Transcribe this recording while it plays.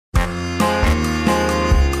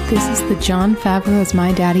This is the Jon Favreau is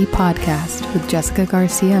My Daddy podcast with Jessica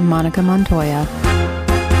Garcia and Monica Montoya.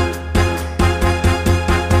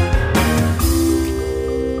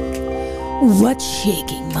 What's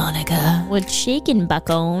shaking, Monica? What's shaking,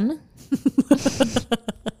 Bacone?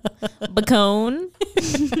 Bacone?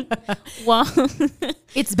 Wow.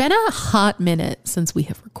 It's been a hot minute since we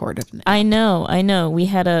have recorded now. I know. We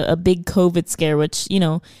had a big COVID scare, which, you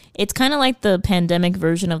know, it's kind of like the pandemic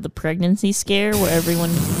version of the pregnancy scare where you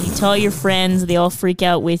tell your friends, they all freak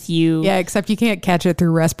out with you. Yeah, except you can't catch it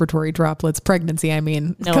through respiratory droplets. Pregnancy, I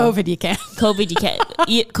mean. No. COVID, you can. COVID, you can.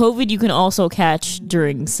 COVID, you can also catch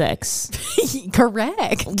during sex.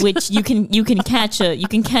 Correct. Which you can catch a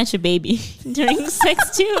baby during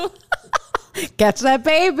sex too. Catch that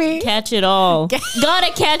baby. Catch it all.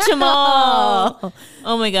 Gotta catch them all.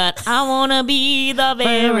 Oh my God. I wanna be the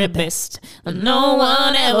very best. No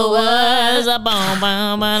one ever was. A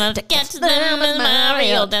bomb to catch them is my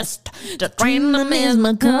real test. To train them is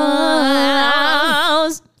my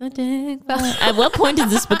cause. At what point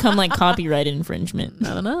does this become like copyright infringement?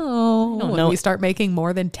 I don't know. When we start making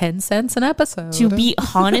more than 10 cents an episode. To be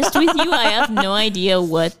honest with you, I have no idea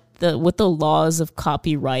what the laws of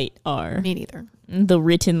copyright are. Me neither. The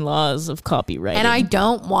written laws of copyright. And I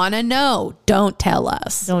don't want to know. Don't tell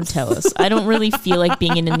us. Don't tell us. I don't really feel like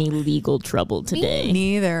being in any legal trouble today. Me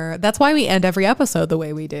neither. That's why we end every episode the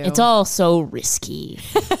way we do. It's all so risky.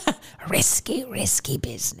 Risky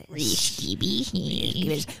business. Risky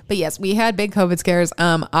business. But yes, we had big COVID scares.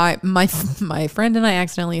 My friend and I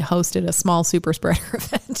accidentally hosted a small super spreader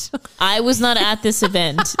event. I was not at this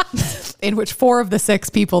event. In which 4 of the 6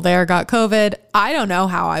 people there got COVID. I don't know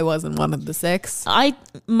how I wasn't one of the 6.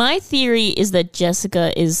 My theory is that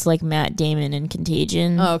Jessica is like Matt Damon in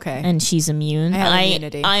Contagion. Oh, okay. And she's immune. I have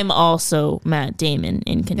immunity. I'm also Matt Damon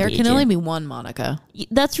in Contagion. There can only be one Monica.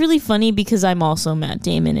 That's really funny because I'm also Matt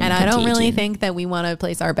Damon in Contagion. And I don't really think that we want to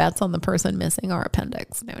place our bets on the person missing our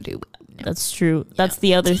appendix. No, do we? No. That's true. Yeah. That's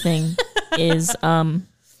the other thing is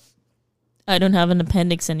I don't have an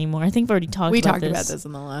appendix anymore. I think we've already talked about this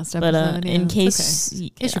in the last episode. But in case you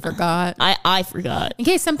forgot. I forgot. In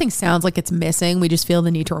case something sounds like it's missing, we just feel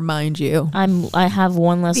the need to remind you. I have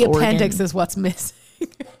one less organ. The appendix is what's missing.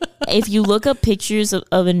 If you look up pictures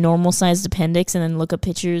of a normal sized appendix and then look up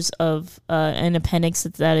pictures of an appendix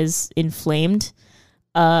that is inflamed,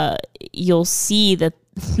 you'll see that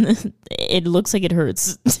it looks like it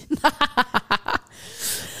hurts.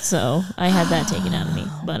 So I had that taken out of me.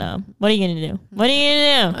 But what are you going to do?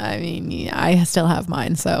 I mean, yeah, I still have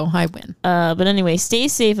mine, so I win. But anyway, stay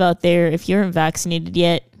safe out there. If you aren't vaccinated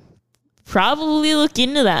yet, probably look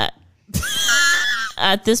into that.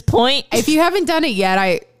 At this point. If you haven't done it yet,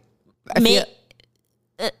 I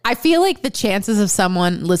feel like the chances of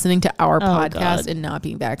someone listening to our podcast and not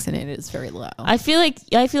being vaccinated is very low. I feel like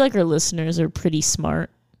our listeners are pretty smart.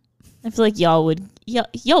 I feel like y'all would get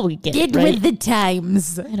it, right? With the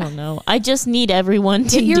times. I don't know. I just need everyone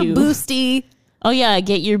to get your boosty. Oh yeah,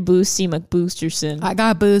 get your boosty McBoosterson. I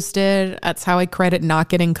got boosted. That's how I credit not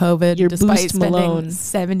getting COVID. Your despite boost spending Malone.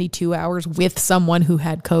 72 hours with someone who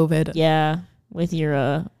had COVID. Yeah. With your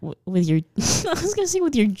I was gonna say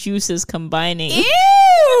with your juices combining.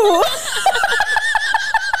 Ew!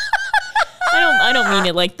 I don't mean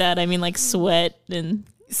it like that. I mean like sweat and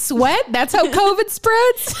sweat? That's how COVID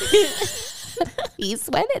spreads? He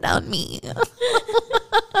sweated on me. Oh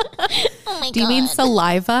my God. Do you mean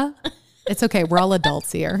saliva? It's okay. We're all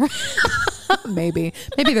adults here. Maybe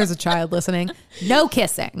there's a child listening. No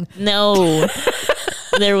kissing. No.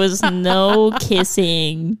 There was no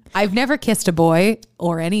kissing. I've never kissed a boy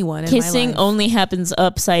or anyone in my life. Kissing only happens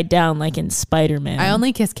upside down like in Spider-Man. I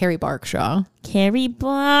only kiss Carrie Barkshaw. Carrie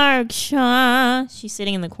Barkshaw. She's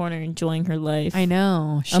sitting in the corner enjoying her life. I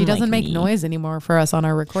know. She doesn't make noise anymore for us on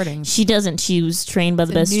our recordings. She doesn't. She was trained by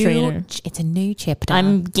the best trainer. It's a new chapter.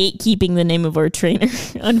 I'm gatekeeping the name of our trainer,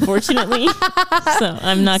 unfortunately. So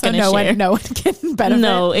I'm not going to share. No one can benefit.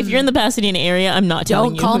 No, if you're in the Pasadena area, I'm not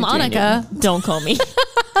telling you. Don't call Monica. Don't call me.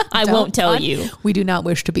 I won't tell you. We do not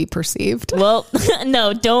wish to be perceived. Well,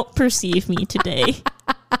 no, don't perceive me today.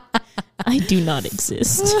 I do not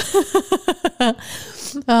exist.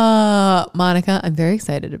 Monica, I'm very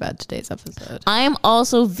excited about today's episode. I am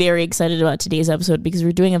also very excited about today's episode because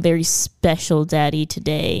we're doing a very special daddy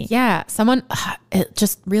today. Yeah, someone I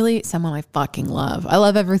fucking love. I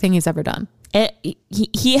love everything he's ever done.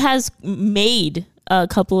 He has made a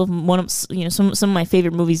couple of some of my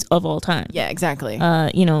favorite movies of all time. Yeah, exactly.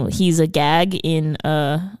 He's a gag in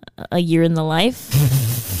A Year in the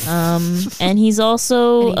Life. And he's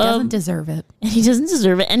also and he doesn't deserve it.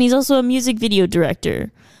 And he's also a music video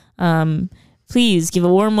director. Please give a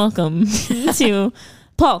warm welcome to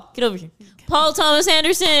Paul, get over here. Paul Thomas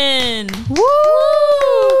Anderson. Woo!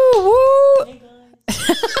 Woo!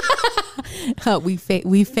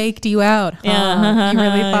 We faked you out. Huh?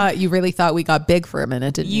 Yeah. You really thought we got big for a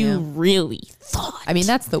minute, didn't you? You really thought. I mean,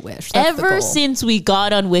 that's the wish. That's the Ever goal. since we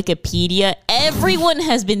got on Wikipedia, everyone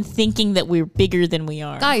has been thinking that we're bigger than we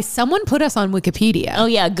are. Guys, someone put us on Wikipedia. Oh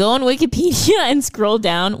yeah, go on Wikipedia and scroll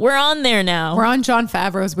down. We're on there now. We're on Jon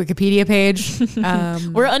Favreau's Wikipedia page.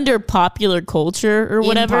 We're under popular culture or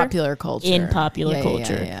whatever. In popular culture. In popular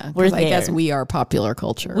culture. Yeah. We're 'Cause there. I guess we are popular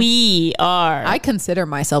culture. We are. I consider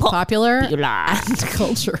myself popular Popular. and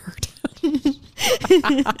cultured.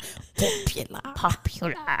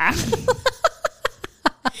 Popular.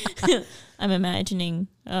 I'm imagining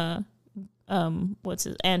what's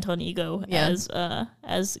his Anton Ego Yeah.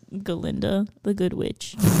 as Galinda, the Good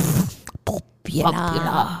Witch.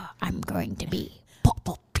 Popular. I'm going to be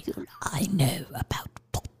popular. I know about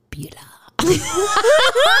popular.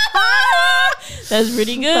 That's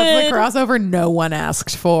pretty good. That's the crossover no one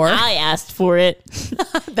asked for. I asked for it.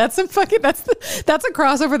 That's a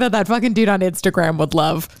crossover that fucking dude on Instagram would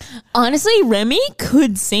love. Honestly, Remy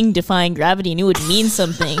could sing Defying Gravity and it would mean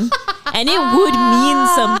something. And it would mean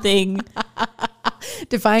something.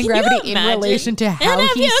 Defying Can you gravity in imagine? relation to how and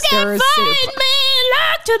if he you stirs can find soup. me,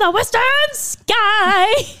 look to the western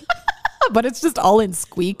sky. But it's just all in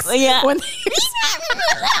squeaks. Yeah. When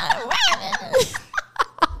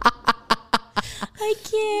I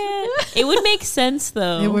can't. It would make sense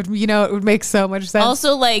though. it would make so much sense.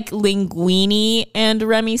 Also, like Linguini and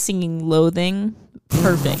Remy singing "Loathing,"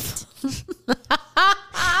 perfect.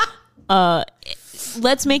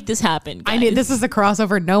 Let's make this happen. Guys. I mean, this is a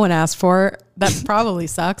crossover no one asked for. That probably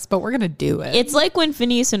sucks, but we're gonna do it. It's like when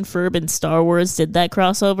Phineas and Ferb in Star Wars did that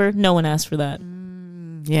crossover. No one asked for that.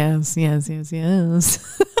 Yes.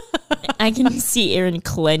 I can see Aaron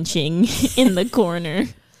clenching in the corner.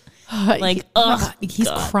 Like, oh, he's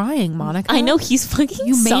crying, Monica. I know he's fucking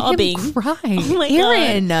You made sobbing. him cry. Oh my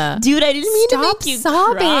Aaron. God. Dude, I didn't mean to Stop make you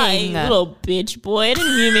sobbing. cry, little bitch boy. I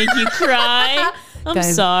didn't mean to make you cry. I'm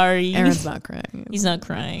Guys, sorry. Aaron's not crying. He's not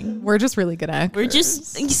crying. We're just really good actors. We're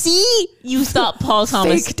just, you see, you thought Paul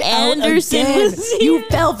Thomas Faked out Anderson again. was here. You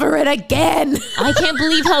fell for it again. I can't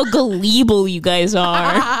believe how gullible you guys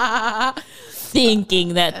are.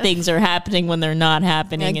 Thinking that things are happening when they're not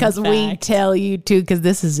happening. Because we tell you to, because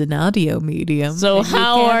this is an audio medium. So and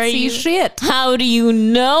how you can't are see you? Shit. How do you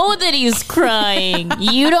know that he's crying?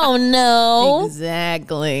 You don't know.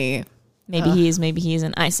 Exactly. Maybe he is. Maybe he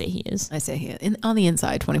isn't. I say he is. I say he on the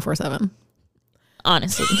inside 24/7.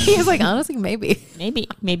 Honestly, He is like, honestly, maybe. maybe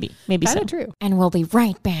Kind so. of true. And we'll be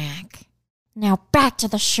right back. Now back to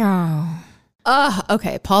the show.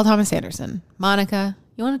 Okay. Paul Thomas Anderson. Monica,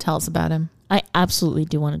 you want to tell us about him? I absolutely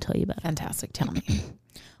do want to tell you about it. Fantastic. Tell me.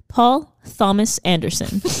 Paul Thomas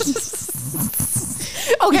Anderson.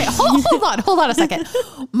 Okay, hold on a second.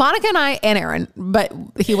 Monica and I and Aaron, but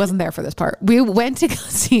he wasn't there for this part. We went to go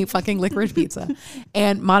see fucking Licorice Pizza,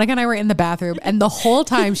 and Monica and I were in the bathroom, and the whole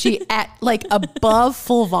time she at like above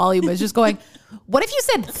full volume was just going, "What if you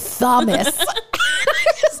said Thomas?"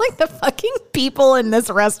 It's like the fucking people in this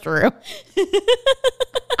restroom.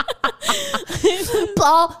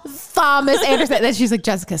 Paul Thomas Anderson. And then she's like,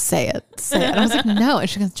 "Jessica, say it. Say it." And I was like, "No." And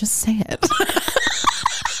she goes, "Just say it."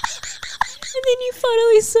 And then you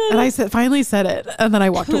finally said And I finally said it, and then I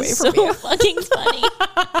walked away so from you. fucking funny.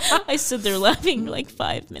 I stood there laughing like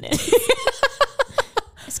 5 minutes.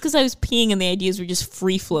 It's because I was peeing and the ideas were just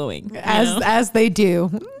free flowing. As they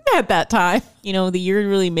do at that time. You know, the urine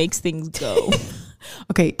really makes things go.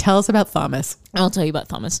 Okay, tell us about Thomas. I'll tell you about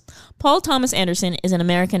Thomas. Paul Thomas Anderson is an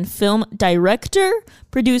American film director,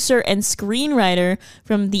 producer, and screenwriter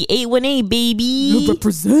from the 818, baby.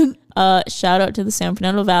 Represent. Shout out to the San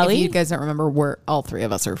Fernando If Valley. you guys don't remember, we're all three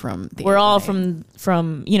of us are from the We're all 818.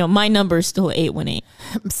 from you know, my number is still 818.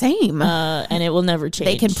 Same. And it will never change.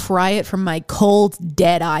 They can pry it from my cold,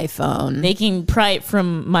 dead iPhone. They can pry it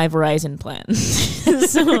from my Verizon plan.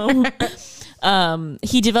 So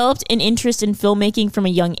he developed an interest in filmmaking from a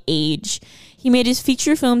young age. He made his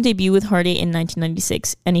feature film debut with Hard 8 in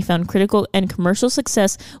 1996, and he found critical and commercial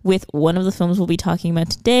success with one of the films we'll be talking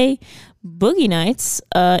about today, Boogie Nights,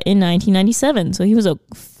 in 1997. So he was a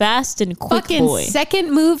fast and quick fucking boy.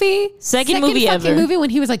 second movie movie fucking ever. movie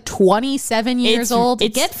when he was like 27 years old.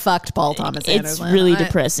 it's- Get fucked, Paul Thomas It's Anderson. really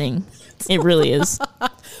depressing. It really is.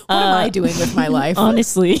 What am I doing with my life?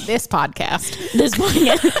 Honestly. This podcast. This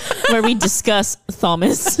podcast where we discuss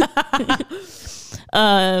Thomas.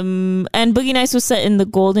 And Boogie Nights was set in the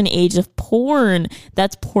golden age of porn.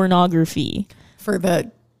 That's pornography. For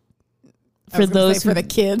For those for the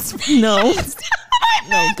kids. no,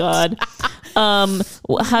 no God.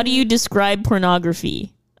 How do you describe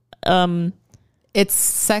pornography? It's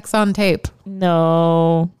sex on tape.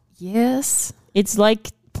 No, Yes. it's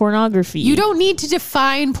like pornography. You don't need to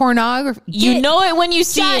define pornography. You know it when you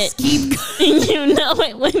see Just it. keep You know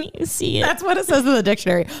it when you see it. That's what it says in the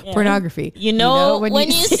dictionary. Pornography. You know when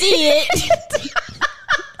you see it.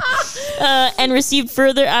 And received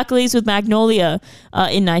further accolades with Magnolia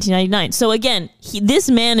in 1999. So again, this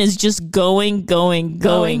man is just going.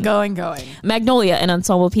 Magnolia, an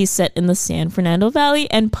ensemble piece set in the San Fernando Valley,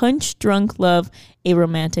 and Punch Drunk Love, a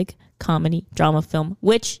romantic comedy drama film,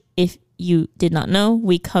 which, if you did not know,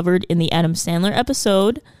 we covered in the Adam Sandler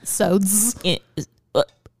episode.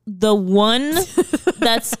 The one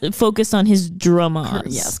that's focused on his dramas.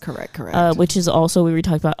 Yes, correct. Which is also, we were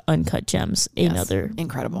talking about Uncut Gems, another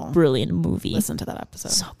incredible, brilliant movie. Listen to that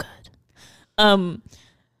episode. So good.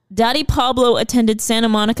 Daddy Pablo attended Santa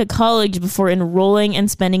Monica College before enrolling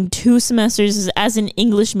and spending 2 semesters as an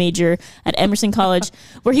English major at Emerson College,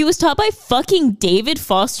 where he was taught by fucking David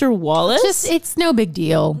Foster Wallace. It's no big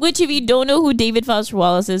deal. Which, if you don't know who David Foster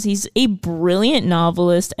Wallace is, he's a brilliant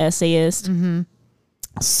novelist, essayist. Mm-hmm.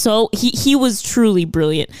 So he was truly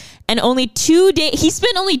brilliant. And only 2 days, he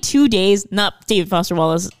spent only 2 days, not David Foster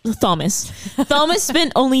Wallace, Thomas. Thomas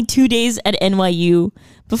spent only 2 days at NYU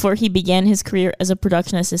before he began his career as a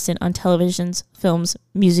production assistant on televisions, films,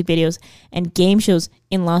 music videos, and game shows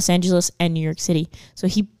in Los Angeles and New York City. So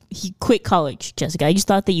he quit college, Jessica. I just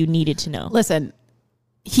thought that you needed to know. Listen,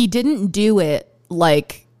 he didn't do it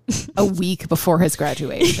like a week before his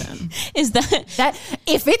graduation. Is that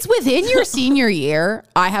if it's within your senior year,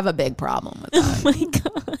 I have a big problem with that. oh my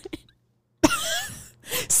God.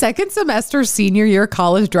 Second semester senior year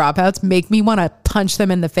college dropouts make me want to punch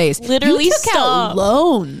them in the face. Literally, you took out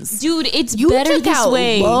loans. Dude, it's You better took this out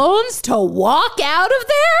way. loans to walk out of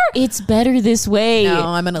there? It's better this way. No,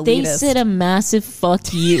 I'm an elitist. They said a massive fuck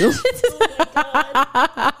you.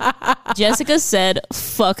 Jessica said,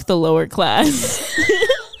 fuck the lower class.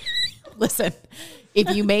 Listen,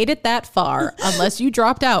 if you made it that far, unless you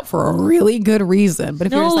dropped out for a really good reason, but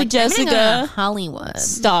if you're No, just like, Jessica, I'm gonna go to Hollywood.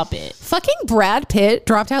 Stop it. Fucking Brad Pitt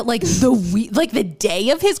dropped out like the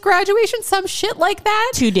day of his graduation, some shit like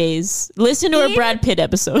that. 2 days. Listen to our Yeah. Brad Pitt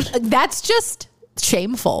episode. That's just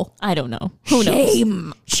shameful. I don't know. Who knows?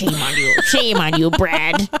 Shame. Shame on you. Shame on you,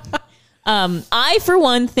 Brad. I, for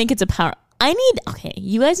one, think it's a power. Okay,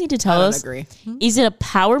 you guys need to tell us. Agree. Is it a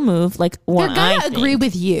power move? Like, They're one, gonna agree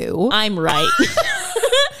with you, I'm right.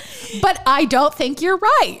 but I don't think you're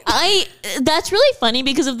right. That's really funny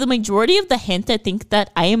because of the majority of the hint that think that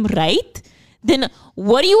I am right. Then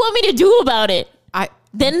what do you want me to do about it?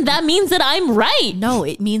 Then that means that I'm right. No,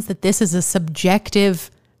 it means that this is a subjective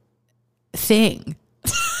thing.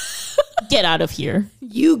 Get out of here.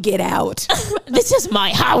 You get out. This is my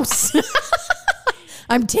house.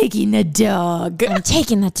 I'm taking the dog. I'm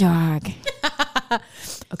taking the dog.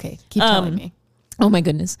 Okay, keep telling me. Oh my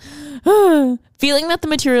goodness. Feeling that the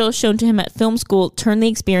material shown to him at film school turned the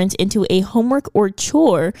experience into a homework or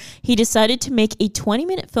chore, he decided to make a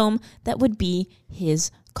 20-minute film that would be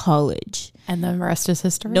his college. And the rest is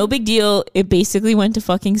history. No big deal. It basically went to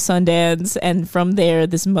fucking Sundance, and from there,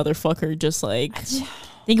 this motherfucker just like,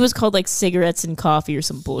 I think it was called like Cigarettes and Coffee or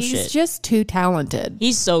some bullshit. He's just too talented.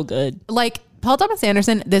 He's so good. Like Paul Thomas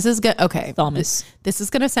Anderson, this is good. Okay. Thomas. This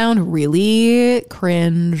is going to sound really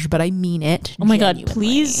cringe, but I mean it. Oh my God, genuinely.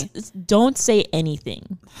 please don't say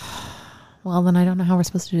anything. Well, then I don't know how we're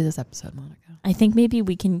supposed to do this episode, Monica. I think maybe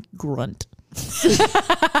we can grunt.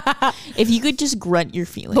 If you could just grunt your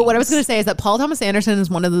feelings. But what I was going to say is that Paul Thomas Anderson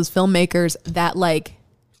is one of those filmmakers that, like,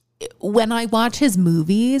 when I watch his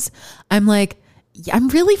movies, I'm like, yeah, I'm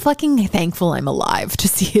really fucking thankful I'm alive to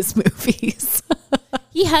see his movies.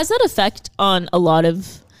 He has that effect on a lot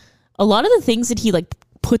of the things that he like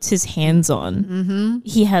puts his hands on. Mm-hmm.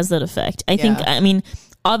 He has that effect. I think, I mean,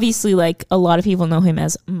 obviously, like a lot of people know him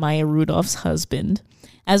as Maya Rudolph's husband,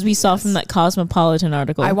 as we saw from that Cosmopolitan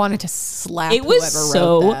article. I wanted to slap it was whoever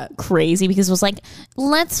so wrote that. crazy because it was like,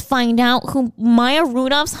 let's find out who Maya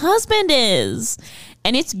Rudolph's husband is.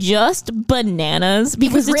 And it's just bananas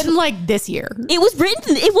because It was written like this year. it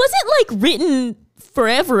wasn't like written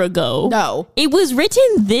forever ago. No. It was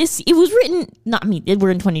written not me, we're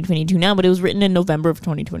in 2022 now, but it was written in November of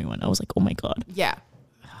 2021. I was like, oh my God. Yeah.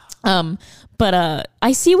 But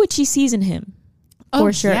I see what she sees in him.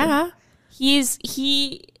 For sure. Yeah.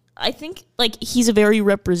 I think like he's a very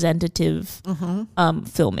representative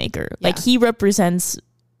filmmaker. Like he represents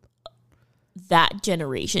that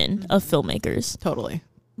generation of filmmakers. Totally.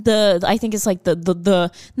 I think it's like the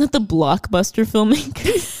not the blockbuster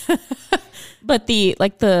filmmakers. But the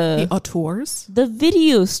auteurs. the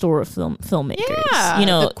video store filmmakers, Yeah, you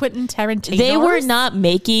know, the Quentin Tarantino. they were not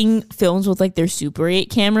making films with like their Super 8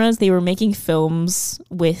 cameras. They were making films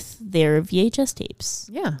with their VHS tapes.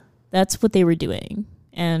 Yeah. That's what they were doing.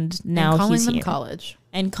 And now calling he's them here. college.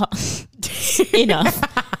 And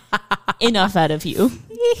enough out of you.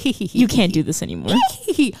 You can't do this anymore.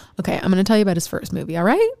 Okay, I'm going to tell you about his first movie, all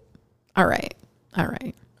right? All right.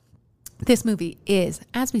 This movie is,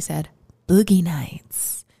 as we said, Boogie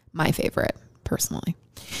Nights. My favorite, personally.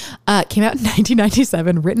 Came out in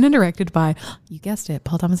 1997, written and directed by, you guessed it,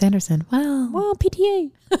 Paul Thomas Anderson. Well,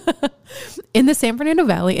 PTA. In the San Fernando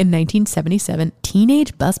Valley in 1977,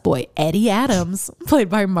 teenage busboy Eddie Adams, played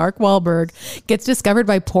by Mark Wahlberg, gets discovered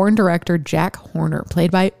by porn director Jack Horner,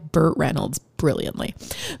 played by Burt Reynolds, brilliantly,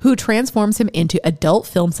 who transforms him into adult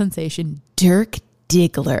film sensation Dirk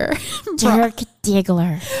Diggler. Dirk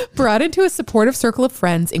Diggler. Brought into a supportive circle of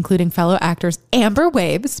friends, including fellow actors Amber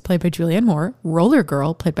Waves, played by Julianne Moore, Roller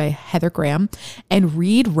Girl, played by Heather Graham, and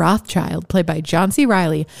Reed Rothschild, played by John C.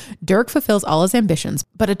 Reilly, Dirk fulfills all his ambitions,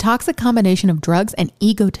 but a toxic combination of drugs and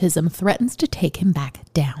egotism threatens to take him back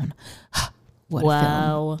down. What a film.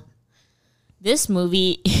 Wow. This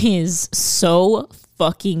movie is so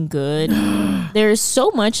fucking good. There's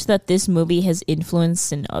so much that this movie has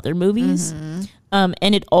influenced in other movies.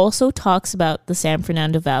 And it also talks about the San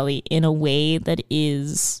Fernando Valley in a way that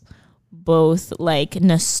is both like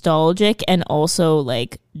nostalgic and also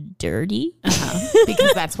like dirty.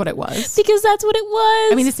 Because that's what it was. Because that's what it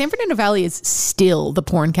was. I mean, the San Fernando Valley is still the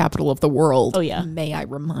porn capital of the world. Oh, yeah. May I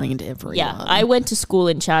remind everyone. yeah, I went to school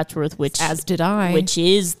in Chatsworth, which As did I. which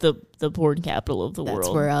is the porn capital of the That's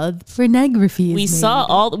world. where all the pornography is We made.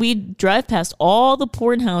 saw we drive past all the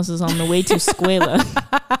porn houses on the way to Escuela.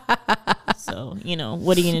 So, you know,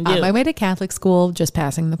 what are you going to do? On my way to Catholic school, just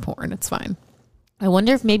passing the porn. It's fine. I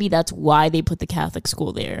wonder if maybe that's why they put the Catholic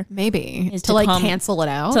school there. Maybe. Is To to like come- cancel it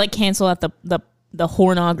out. To like cancel out the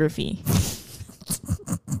hornography.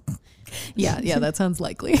 yeah, that sounds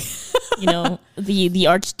likely. You know, the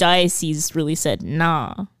archdiocese really said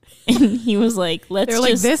nah. And he was like, let's They're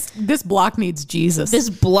like, just this block needs Jesus. this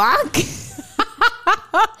block? This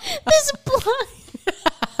block.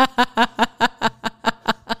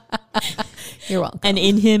 You're welcome. And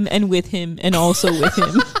in him and with him and also with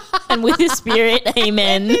him. And with his spirit,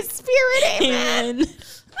 amen. Spirit, Amen.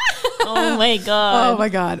 Oh my God. Oh my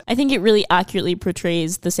God. I think it really accurately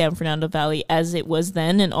portrays the San Fernando Valley as it was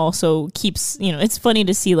then, and also keeps, you know, it's funny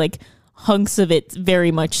to see like hunks of it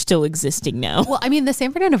very much still existing now. Well, I mean, the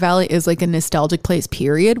San Fernando Valley is like a nostalgic place,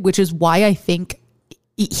 period, which is why I think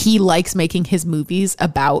he likes making his movies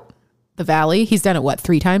about the Valley. He's done it,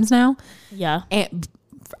 3 times now? Yeah. And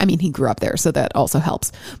I mean, he grew up there, so that also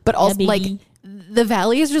helps. But also, baby. like, the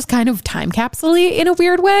Valley is just kind of time capsule-y in a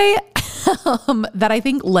weird way that I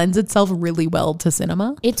think lends itself really well to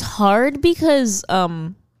cinema. It's hard because,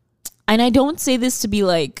 and I don't say this to be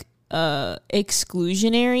like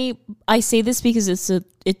exclusionary. I say this because it's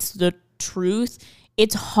the truth.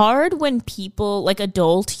 It's hard when people, like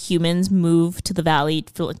adult humans, move to the Valley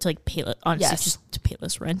to like pay, honestly, Yes. just to pay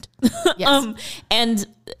less rent. Yes. And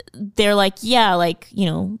they're like, yeah, like, you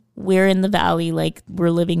know, we're in the Valley, like we're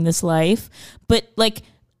living this life. But like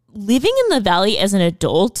living in the Valley as an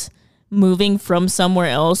adult, moving from somewhere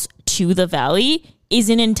else to the Valley is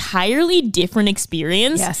an entirely different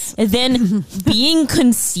experience Yes. than being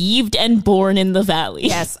conceived and born in the Valley.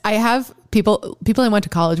 Yes, I have people I went to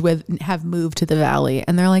college with have moved to the Valley,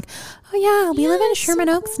 and they're like, "Oh yeah, we live in Sherman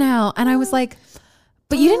Oaks now." And I was like,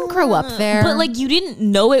 "But you didn't grow up there." But like you didn't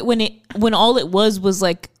know it when all it was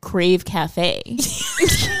like Crave Cafe.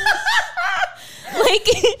 Like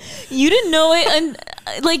you didn't know it, and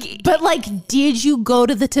like But like, did you go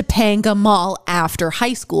to the Topanga Mall after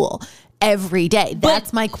high school every day?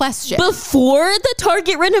 That's my question. before the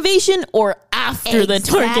Target renovation or after the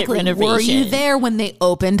Target Exactly. renovation. Were you there when they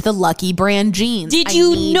opened the Lucky Brand jeans? Did I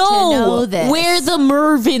you need to know this. where the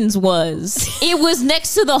Mervyn's was? It was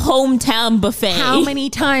next to the hometown buffet. How many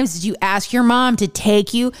times did you ask your mom to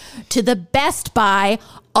take you to the Best Buy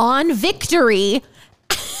on Victory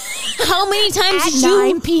How many times at did you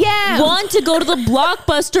 9 p.m.? want to go to the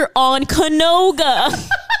Blockbuster on Canoga?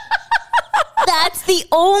 That's the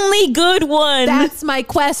only good one. That's my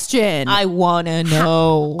question. I want to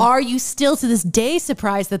know. Are you still to this day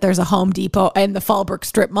surprised that there's a Home Depot in the Fallbrook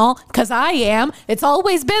Strip Mall? Because I am. It's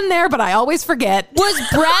always been there, but I always forget. Was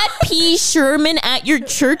Brad P. Sherman at your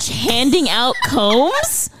church handing out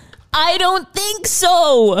combs? I don't think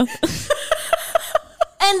so. And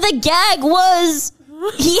the gag was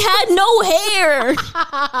he had no hair.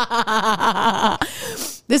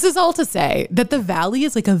 This is all to say that the valley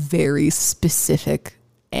is like a very specific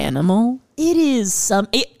animal. It is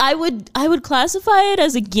I would classify it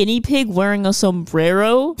as a guinea pig wearing a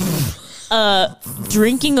sombrero,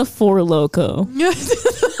 drinking a Four Loko.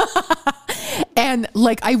 And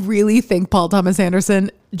like, I really think Paul Thomas Anderson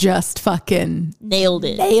just fucking Nailed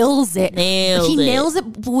it. nails it. Nailed he it. nails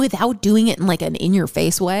it without doing it in like an in your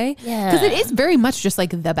face way. Yeah. Because it is very much just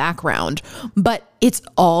like the background, but it's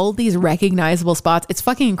all these recognizable spots. It's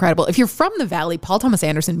fucking incredible. If you're from the Valley, Paul Thomas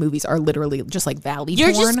Anderson movies are literally just like Valley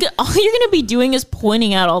You're porn. all you're gonna be doing is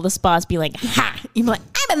pointing out all the spots, be like, ha, You're like,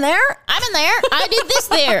 I'm in there. I'm in there. I did this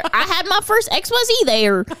there. I had my first XYZ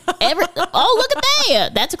there. Oh, look at that.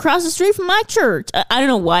 That's across the street from my church. I don't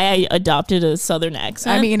know why I adopted a Southern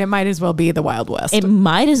accent. I mean, it might as well be the Wild West. it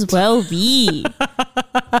might as well be.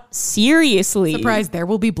 Seriously. Surprise, There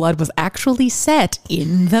Will Be Blood was actually set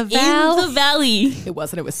in the Valley. In the valley. It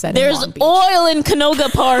wasn't. It was set There's in Long Beach. oil in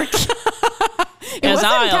Canoga Park. It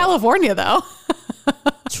wasn't in California, though.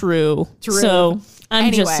 True. True. So I'm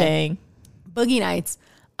Anyway. just saying. Boogie Nights.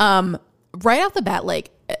 Right off the bat,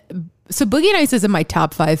 like, so Boogie Nights is in my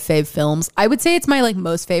top 5 fave films. I would say it's my like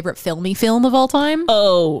most favorite filmy film of all time.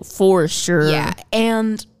 Oh, for sure. Yeah.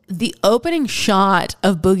 And the opening shot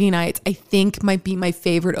of Boogie Nights, I think, might be my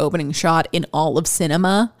favorite opening shot in all of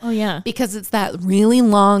cinema. Oh, yeah. Because it's that really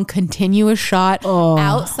long, continuous shot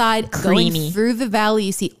outside, creamy. going through the valley.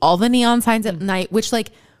 You see all the neon signs at night, which, like,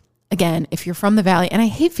 again, if you're from the valley, and I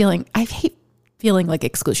hate feeling like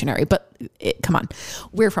exclusionary, but come on,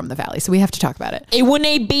 we're from the valley, so we have to talk about it. It wasn't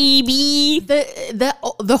a baby.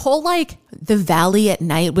 The whole like the valley at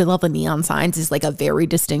night with all the neon signs is like a very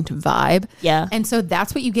distinct vibe. Yeah. And so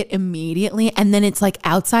that's what you get immediately. And then it's like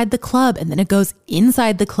outside the club, and then it goes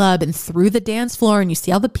inside the club and through the dance floor, and you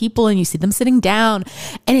see all the people and you see them sitting down,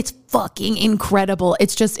 and it's fucking incredible.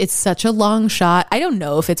 It's such a long shot. I don't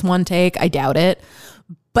know if it's one take. I doubt it,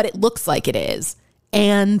 but it looks like it is.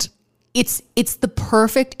 And it's the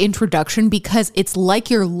perfect introduction, because it's like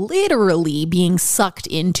you're literally being sucked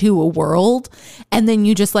into a world, and then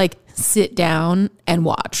you just like sit down and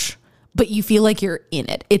watch, but you feel like you're in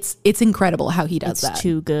it. It's incredible how he does that. It's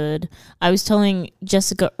too good. I was telling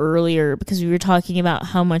Jessica earlier, because we were talking about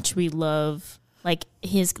how much we love like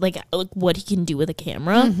his like what he can do with a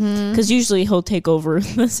camera, because usually he'll take over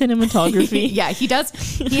the cinematography. Yeah, he does.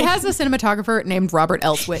 He has a cinematographer named Robert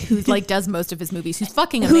Elswit who like does most of his movies. Who's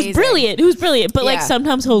fucking amazing. Who's brilliant, but like Yeah.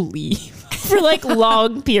 sometimes he'll leave for like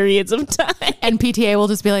long periods of time. And PTA will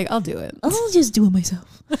just be like, I'll do it. I'll just do it myself.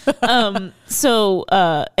 So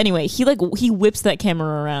anyway, he whips that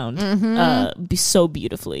camera around so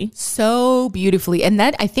beautifully. So beautifully. And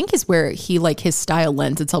that I think is where he like his style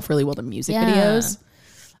lends itself really well to music videos.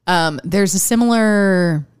 There's a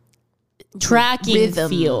similar Tracking rhythm.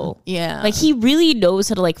 feel. Yeah. Like he really knows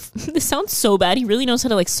how to like this sounds so bad. He really knows how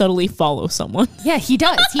to like subtly follow someone. Yeah, he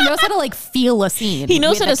does. He knows how to like feel a scene. He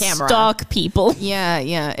knows with how the to camera. stalk people. Yeah.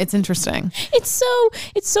 It's interesting. It's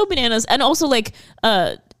so bananas. And also like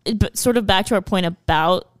but sort of back to our point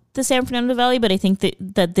about the San Fernando Valley, but I think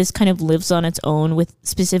that this kind of lives on its own with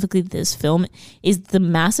specifically this film, is the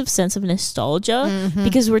massive sense of nostalgia,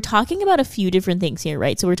 because we're talking about a few different things here,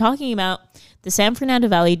 right? So we're talking about the San Fernando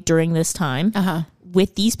Valley during this time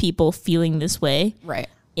with these people feeling this way Right.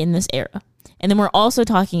 in this era. And then we're also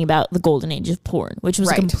talking about the golden age of porn, which was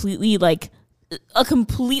Right. a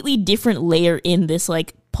completely different layer in this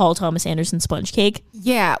like Paul Thomas Anderson sponge cake.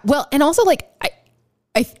 Yeah. Well, and also like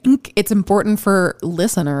I think it's important for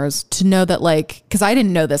listeners to know that, like, because I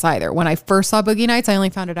didn't know this either. When I first saw Boogie Nights, I only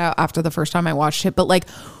found it out after the first time I watched it. But like,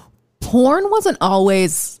 porn wasn't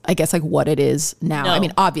always, I guess, like what it is now. No. I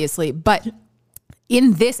mean, obviously, but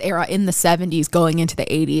in this era, in the 70s, going into the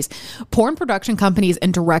 80s, porn production companies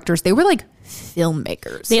and directors, they were like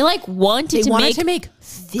filmmakers. They like wanted to make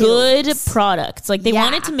good films. products. Like they Yeah.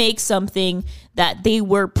 wanted to make something that they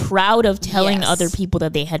were proud of telling Yes. other people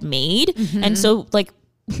that they had made. And so like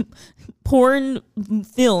porn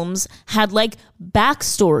films had like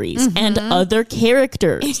backstories and other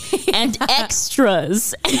characters and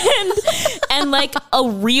extras and like a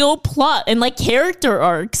real plot and like character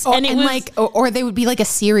arcs. Oh, and it was like, or they would be like a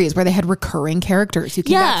series where they had recurring characters who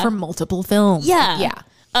came back Yeah. from multiple films. Yeah.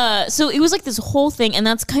 So it was like this whole thing, and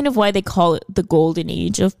that's kind of why they call it the golden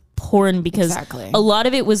age of porn, because Exactly. a lot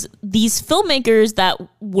of it was these filmmakers that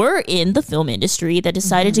were in the film industry that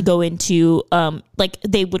decided to go into like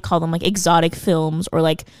they would call them like exotic films or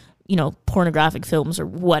like, you know, pornographic films or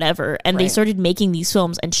whatever, and they Right. started making these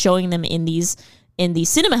films and showing them in these in these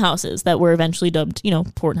cinema houses that were eventually dubbed,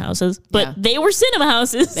 porn houses, but Yeah. they were cinema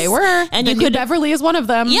houses. They were. And The you New could, Beverly is one of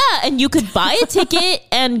them. yeah, and you could buy a ticket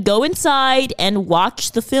and go inside and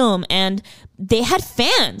watch the film. And they had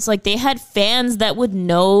fans. Like, they had fans that would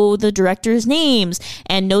know the directors' names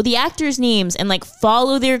and know the actors' names and like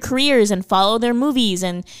follow their careers and follow their movies,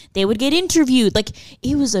 and they would get interviewed. Like,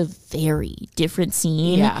 it was a very different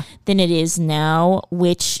scene Yeah. than it is now,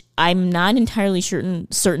 which I'm not entirely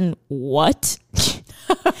certain what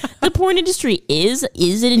the porn industry is.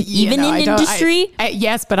 Is it even an industry?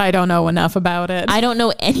 Yes, but I don't know enough about it. I don't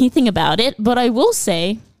know anything about it, but I will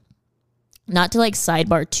say, not to like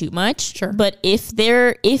sidebar too much, Sure. but if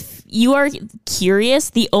you are curious,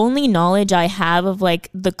 the only knowledge I have of like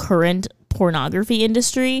the current pornography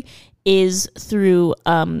industry is through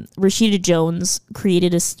Rashida Jones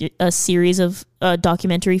created a series of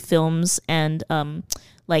documentary films and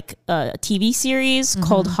like a TV series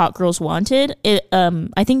called Hot Girls Wanted.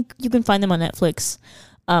 I think you can find them on Netflix.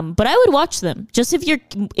 But I would watch them just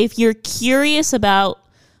if you're curious about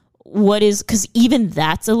what is, because even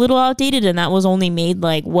that's a little outdated, and that was only made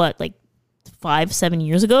like 5-7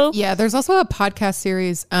 years ago. Yeah, there's also a podcast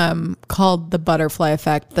series called The Butterfly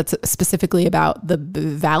Effect that's specifically about the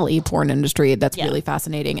Valley porn industry. That's really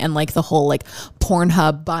fascinating. And like the whole like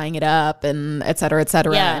Pornhub buying it up and et cetera,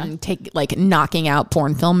 Yeah. and knocking out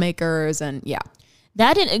porn filmmakers.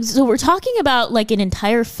 And So we're talking about like an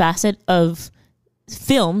entire facet of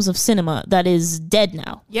films, of cinema, that is dead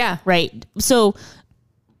now. Yeah. Right. So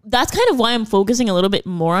that's kind of why I'm focusing a little bit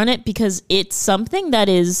more on it, because it's something that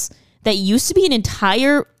used to be an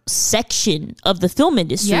entire section of the film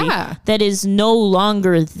industry that is no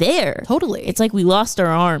longer there. Totally. It's like we lost our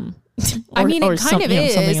arm. I mean, it kind of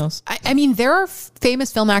is. Something else. I mean, there are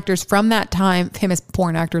famous film actors from that time, famous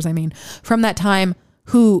porn actors, from that time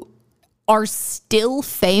who are still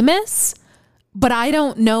famous, but I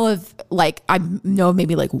don't know of I know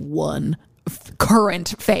maybe like one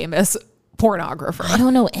current famous pornographer. I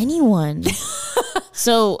don't know anyone.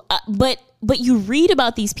 So, but you read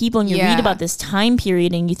about these people and you read about this time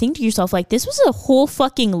period and you think to yourself, like, this was a whole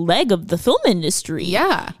fucking leg of the film industry.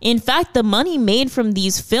 Yeah. In fact, the money made from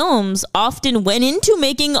these films often went into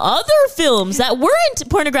making other films that weren't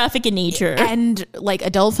pornographic in nature. And like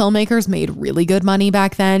adult filmmakers made really good money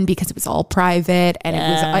back then because it was all private and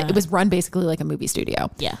it was run basically like a movie studio.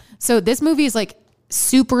 Yeah. So this movie is like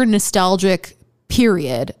super nostalgic,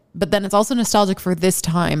 period. But then it's also nostalgic for this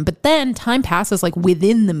time. But then time passes like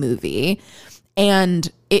within the movie.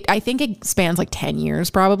 And I think it spans like 10 years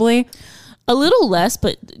probably. A little less,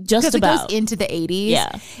 but just about. Because it goes into the 80s.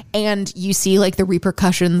 Yeah. And you see like the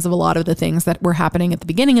repercussions of a lot of the things that were happening at the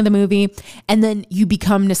beginning of the movie. And then you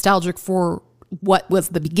become nostalgic for what was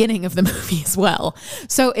the beginning of the movie as well.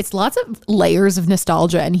 So it's lots of layers of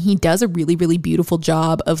nostalgia. And he does a really, really beautiful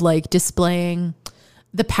job of like displaying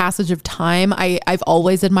the passage of time. I've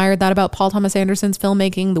always admired that about Paul Thomas Anderson's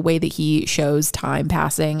filmmaking, the way that he shows time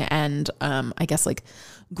passing and I guess like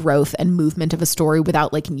growth and movement of a story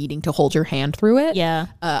without like needing to hold your hand through it. Yeah.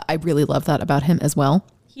 I really love that about him as well.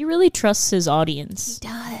 He really trusts his audience. He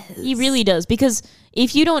does. He really does. Because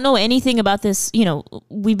if you don't know anything about this,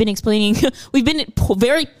 we've been very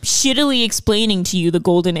shittily explaining to you the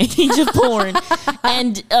golden age of porn.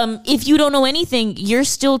 And if you don't know anything, you're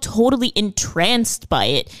still totally entranced by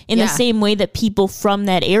it in the same way that people from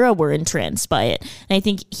that era were entranced by it. And I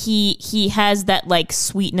think he has that like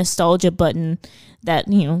sweet nostalgia button that,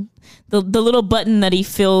 the little button that he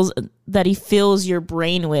fills your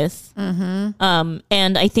brain with. Mm-hmm.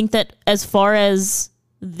 And I think that as far as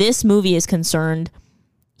this movie is concerned,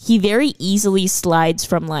 he very easily slides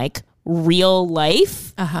from like real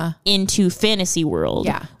life into fantasy world,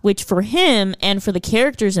 which for him and for the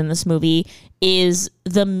characters in this movie is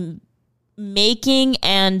the making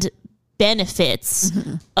and benefits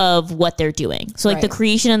of what they're doing. So like the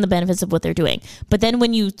creation and the benefits of what they're doing. But then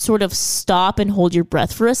when you sort of stop and hold your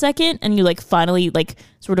breath for a second and you like finally like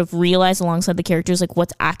sort of realize alongside the characters like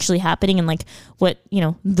what's actually happening and like what,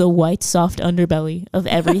 the white soft underbelly of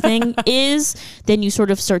everything is, then you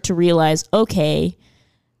sort of start to realize, okay,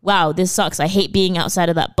 wow, this sucks. I hate being outside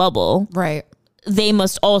of that bubble. Right. They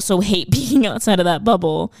must also hate being outside of that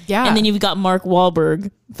bubble. Yeah. And then you've got Mark Wahlberg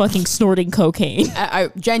fucking snorting cocaine. I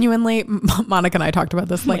genuinely, Monica and I talked about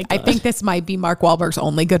this. Like, I think this might be Mark Wahlberg's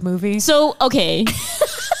only good movie. So, okay.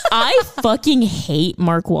 I fucking hate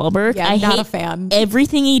Mark Wahlberg. Yeah, not a fan.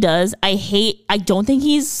 Everything he does. I don't think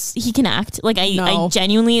he can act. Like, I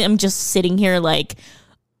genuinely am just sitting here like,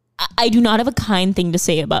 I do not have a kind thing to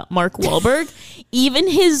say about Mark Wahlberg. Even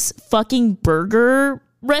his fucking burger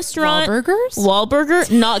restaurant. Wahlburgers?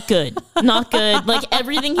 Wahlburger, not good. Not good. Like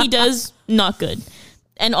everything he does, not good.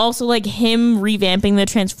 And also like him revamping the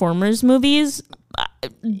Transformers movies. I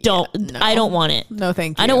don't want it. No,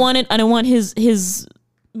 thank you. I don't want it. I don't want his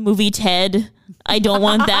movie Ted. I don't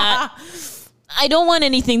want that. I don't want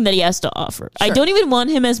anything that he has to offer. Sure. I don't even want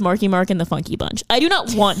him as Marky Mark and the Funky Bunch. I do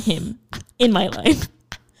not want him in my life.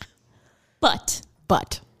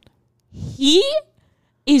 But he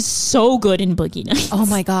is so good in Boogie Nights. Oh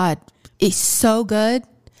my God. It's so good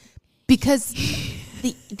because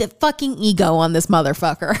the fucking ego on this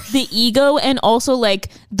motherfucker. The ego and also like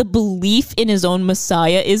the belief in his own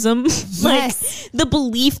messiahism. Yes. Like the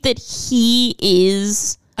belief that he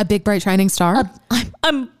is a big, bright, shining star.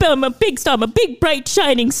 I'm a big star. I'm a big, bright,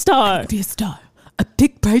 shining star. Be a star. A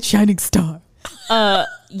big, bright, shining star.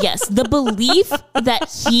 Yes, the belief that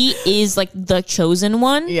he is like the chosen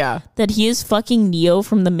one. Yeah. That he is fucking Neo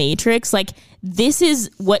from the Matrix. Like this is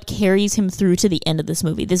what carries him through to the end of this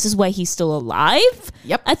movie. This is why he's still alive.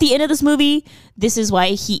 Yep. At the end of this movie. This is why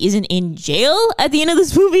he isn't in jail at the end of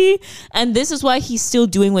this movie. And this is why he's still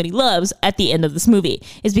doing what he loves at the end of this movie.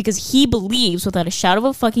 Is because he believes without a shadow of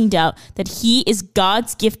a fucking doubt that he is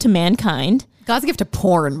God's gift to mankind. God's gift to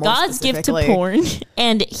porn, more God's gift to specifically. porn.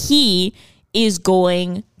 And he is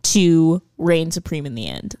going to reign supreme in the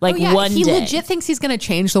end. Like one he day. legit thinks he's going to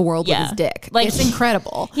change the world with his dick. Like, It's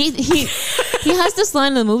incredible. He has this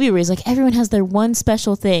line in the movie where he's like, everyone has their one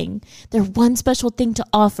special thing, their one special thing to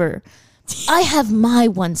offer. I have my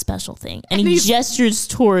one special thing. And he gestures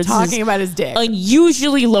towards Talking about his dick.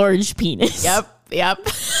 unusually large penis. Yep.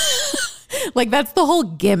 Like that's the whole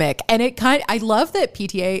gimmick. And I love that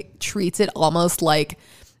PTA treats it almost like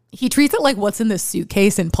he treats it like what's in this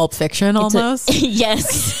suitcase in Pulp Fiction almost.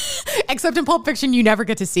 Yes. Except in Pulp Fiction, you never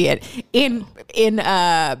get to see it. In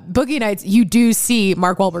Boogie Nights, you do see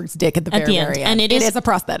Mark Wahlberg's dick at the very end. And it is a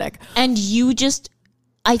prosthetic. And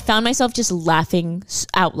I found myself just laughing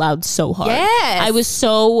out loud so hard. Yes. It was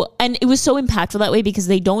so impactful that way because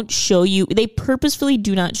they purposefully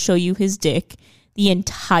do not show you his dick the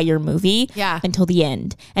entire movie until the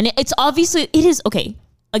end. And it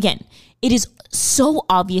is so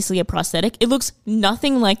obviously a prosthetic. It looks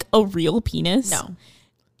nothing like a real penis. No.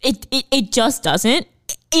 It just doesn't.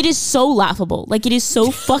 It is so laughable. Like it is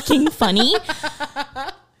so fucking funny.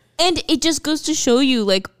 And it just goes to show you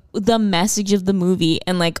like the message of the movie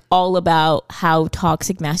and like all about how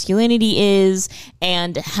toxic masculinity is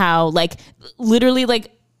and how like literally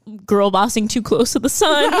like girl bossing too close to the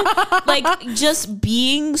sun. Like just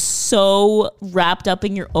being so wrapped up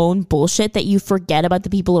in your own bullshit that you forget about the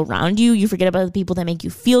people around you. You forget about the people that make you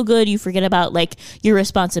feel good. You forget about like your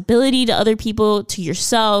responsibility to other people, to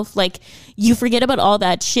yourself. Like you forget about all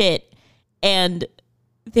that shit. And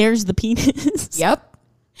there's the penis. Yep.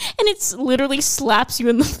 And it's literally slaps you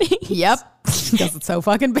in the face. Yep. Because it's so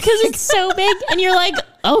fucking big. Because it's so big. And you're like,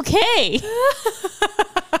 okay.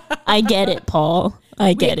 I get it, Paul.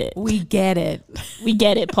 I get it. We get it. We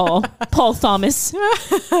get it, Paul. Paul Thomas.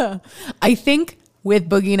 I think with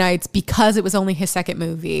Boogie Nights, because it was only his second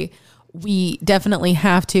movie, we definitely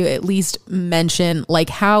have to at least mention like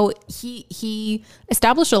how he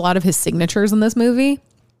established a lot of his signatures in this movie.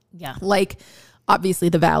 Yeah. Like obviously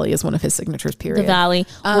The Valley is one of his signatures, period. The Valley.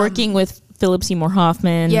 Working with Philip Seymour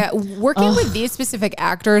Hoffman. Yeah, working with these specific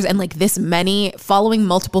actors and like this many, following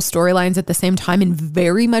multiple storylines at the same time and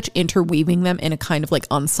very much interweaving them in a kind of like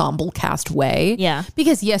ensemble cast way. Yeah.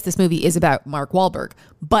 Because yes, this movie is about Mark Wahlberg,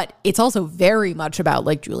 but it's also very much about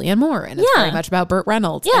like Julianne Moore and it's very much about Burt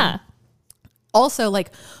Reynolds. Yeah. And also like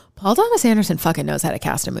Paul Thomas Anderson fucking knows how to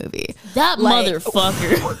cast a movie. That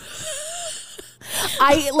motherfucker.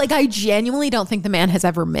 I genuinely don't think the man has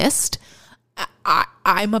ever missed.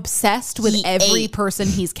 I'm obsessed with every person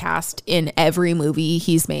he's cast in every movie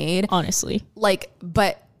he's made. Honestly. Like,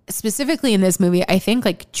 but specifically in this movie, I think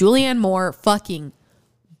like Julianne Moore fucking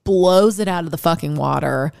blows it out of the fucking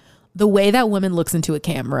water. The way that woman looks into a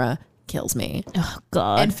camera kills me. Oh,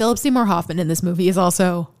 God. And Philip Seymour Hoffman in this movie is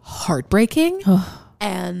also heartbreaking.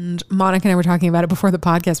 And Monica and I were talking about it before the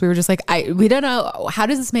podcast. We were just like, we don't know. How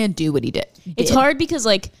does this man do what he did? It's hard because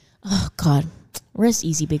like, oh God, rest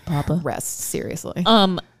easy, Big Papa. Rest, seriously.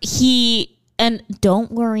 And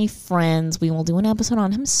don't worry, friends, we will do an episode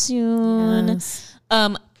on him soon. Yes.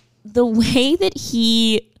 The way that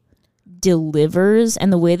he delivers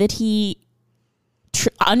and the way that he,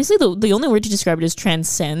 honestly, the only word to describe it is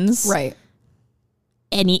transcends. Right.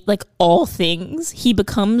 Any like all things. He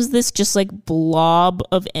becomes this just like blob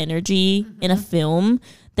of energy in a film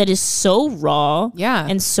that is so raw Yeah.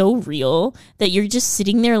 and so real that you're just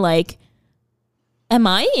sitting there like, am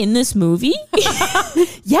I in this movie?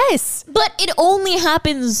 Yes. But it only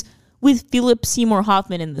happens with Philip Seymour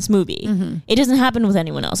Hoffman in this movie. It doesn't happen with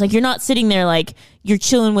anyone else. Like, you're not sitting there like you're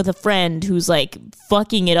chilling with a friend who's like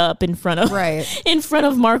fucking it up in front of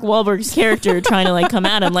Mark Wahlberg's character trying to like come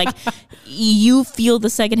at him. Like, you feel the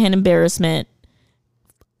secondhand embarrassment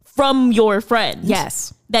from your friend.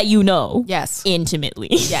 Yes. That you know. Yes. Intimately.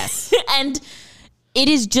 Yes. And it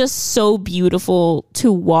is just so beautiful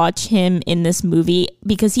to watch him in this movie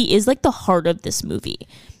because he is like the heart of this movie.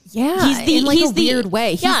 Yeah, in like a weird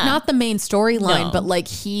way. He's yeah. not the main storyline, No. but like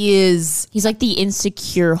he is. He's like the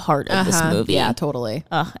insecure heart of this movie. Yeah, totally.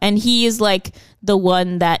 And he is like the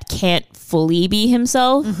one that can't fully be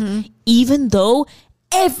himself, even though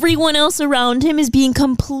everyone else around him is being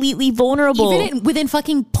completely vulnerable. Even within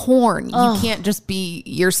fucking porn, you can't just be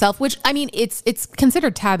yourself. Which, I mean, it's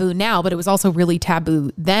considered taboo now, but it was also really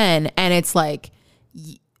taboo then. And it's like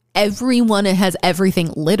everyone has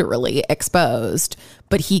everything literally exposed,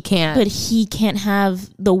 but he can't. But he can't have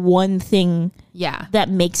the one thing that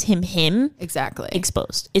makes him exactly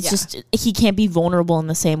exposed. It's just he can't be vulnerable in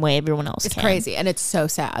the same way everyone else It's can. crazy, and it's so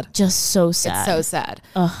sad. Just so sad. It's so sad.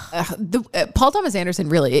 Paul Thomas Anderson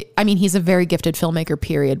really, I mean, he's a very gifted filmmaker,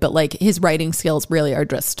 period, but like his writing skills really are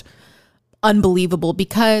just unbelievable,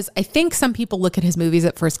 because I think some people look at his movies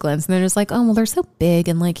at first glance and they're just like, oh, well, they're so big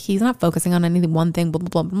and like he's not focusing on anything, one thing, blah, blah,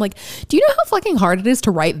 blah. I'm like, do you know how fucking hard it is to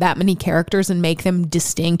write that many characters and make them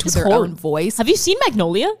distinct with their own voice? Have you seen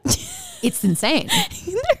Magnolia? It's insane.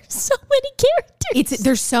 There's so many characters.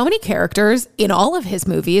 There's so many characters in all of his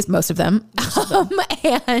movies, most of them.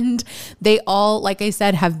 And they all, like I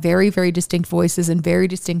said, have very, very distinct voices and very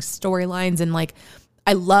distinct storylines. And like,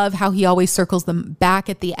 I love how he always circles them back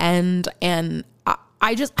at the end. And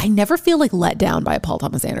I never feel like let down by a Paul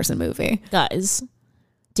Thomas Anderson movie. Guys,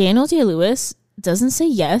 Daniel Day-Lewis doesn't say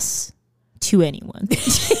yes to anyone.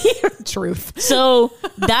 Truth. So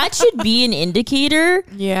that should be an indicator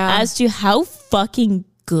as to how fucking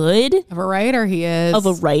good Of a writer he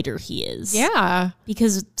is. Yeah.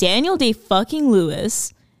 Because Daniel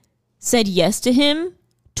Day-fucking-Lewis said yes to him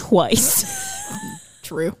twice.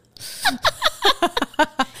 True.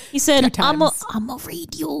 He said, I'm I'ma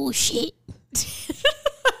read your shit.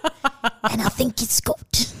 And I think it's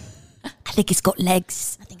got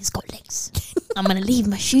legs. I'm gonna leave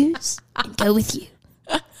my shoes and go with you.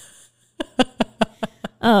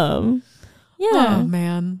 yeah. Oh,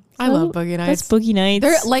 man. I love Boogie Nights. That's Boogie Nights.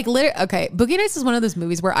 They're like okay. Boogie Nights is one of those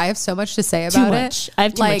movies where I have so much to say about it. I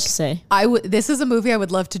have too much to say. This is a movie I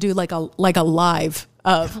would love to do like a live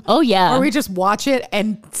of. Oh yeah. Where we just watch it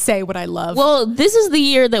and say what I love. Well, this is the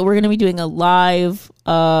year that we're going to be doing a live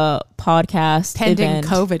podcast pending event.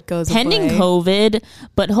 COVID goes Pending away. COVID,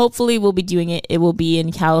 but hopefully we'll be doing it. It will be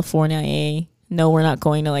in California. No, we're not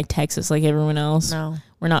going to like Texas like everyone else. No.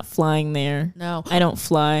 We're not flying there. No. I don't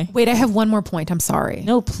fly. Wait, I have one more point. I'm sorry.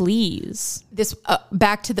 No, please. This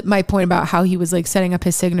back to my point about how he was like setting up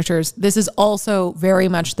his signatures. This is also very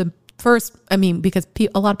much the first, I mean, because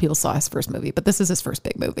a lot of people saw his first movie, but this is his first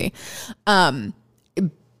big movie.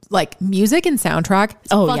 Like music and soundtrack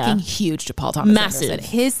is fucking huge to Paul Thomas Massive.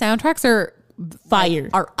 Anderson. His soundtracks are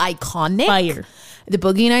Fire. are iconic. Fire. The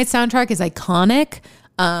Boogie Nights soundtrack is iconic.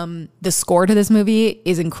 The score to this movie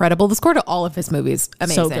is incredible. The score to all of his movies,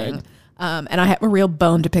 amazing. So good. And I have a real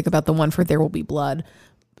bone to pick about the one for There Will Be Blood,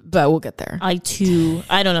 but we'll get there. I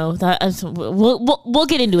don't know. We'll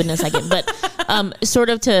get into it in a second, but sort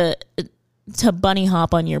of to bunny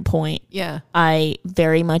hop on your point. Yeah. I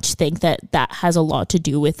very much think that has a lot to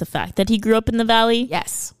do with the fact that he grew up in the Valley.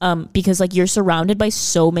 Yes. Because like you're surrounded by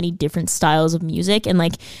so many different styles of music, and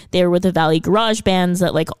like there were the Valley garage bands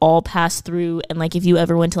that like all passed through, and like if you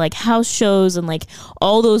ever went to like house shows and like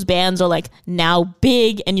all those bands are like now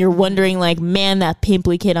big, and you're wondering like, man, that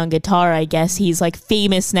pimply kid on guitar, I guess he's like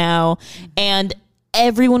famous now, and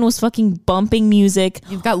everyone was fucking bumping music.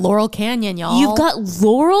 You've got Laurel Canyon, y'all. You've got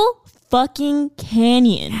Laurel fucking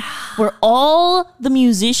Canyon, where all the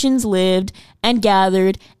musicians lived and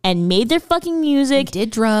gathered and made their fucking music,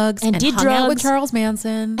 did drugs and did hung out with drugs. Charles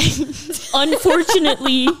Manson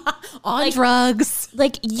Unfortunately, on drugs.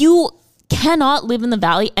 like you cannot live in the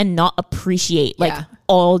Valley and not appreciate like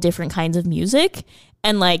all different kinds of music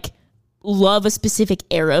and like love a specific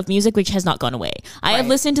era of music, which has not gone away. I have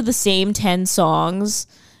listened to the same 10 songs.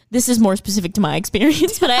 This is more specific to my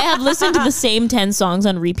experience, but I have listened to the same 10 songs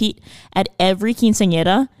on repeat at every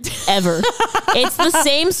quinceañera ever. It's the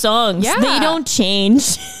same songs. Yeah. They don't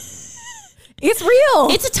change. It's real.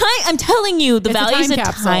 It's a time. I'm telling you, the It's a valley is a time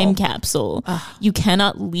capsule. time capsule. You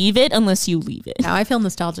cannot leave it unless you leave it. Now I feel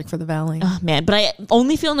nostalgic for the valley. Oh, man, but I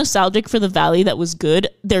only feel nostalgic for the valley that was good.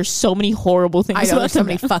 There's so many horrible things I know about there's so the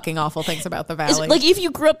many valley. fucking awful things about the valley. Like, if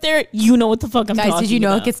you grew up there, you know what the fuck I'm talking Guys, about. did you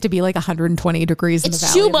know it gets to be like 120 degrees in the It's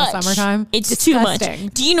valley too in much. the summertime? It's too much. Disgusting.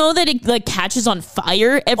 Do you know that it like catches on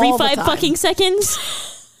fire every All the 5 time. fucking seconds?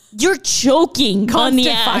 You're choking on the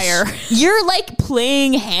Constant ash. fire. You're like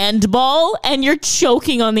playing handball and you're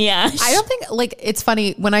choking on the ash. I don't think, like, it's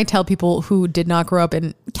funny when I tell people who did not grow up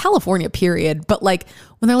in California, period, but like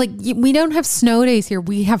when they're like, we don't have snow days here,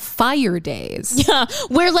 we have fire days. Yeah,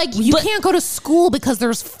 where like You can't go to school because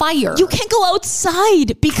there's fire. you can't go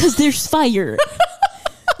outside because there's fire.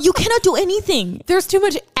 You cannot do anything. There's too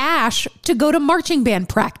much ash to go to marching band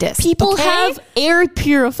practice. People okay? have air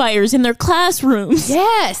purifiers in their classrooms.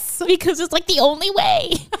 Yes. Because it's like the only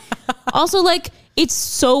way. Also, like, it's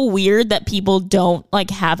so weird that people don't like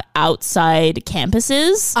have outside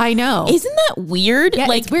campuses. I know. Isn't that weird? Yeah,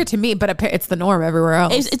 like, it's weird to me, but it's the norm everywhere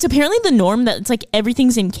else. it's apparently the norm that it's like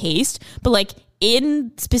everything's encased, but like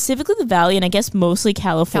in specifically the valley and I guess mostly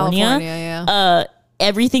California, yeah.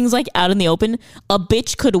 everything's like out in the open. A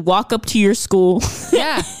bitch could walk up to your school.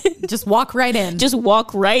 Yeah. Just walk right in. Just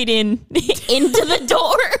walk right in into the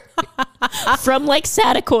door from like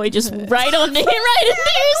Satakoy, just right on right into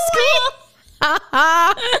your school.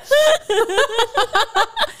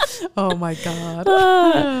 Oh my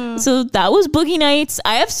God. So that was Boogie Nights.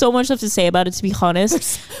 I have so much stuff to say about it, to be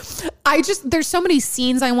honest. There's so many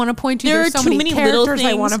scenes I want to point to. There There's are so too many many little characters I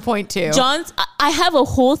things. want to point to. I have a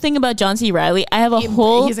whole thing about John C. Reilly. I have a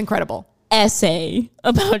whole He's incredible. essay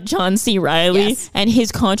about John C. Reilly Yes. and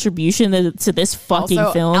his contribution to this fucking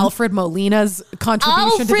Also, film. Alfred Molina's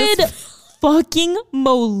contribution to Alfred this. fucking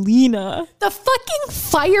Molina. The fucking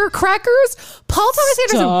firecrackers. Paul Thomas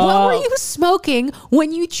Anderson, what were you smoking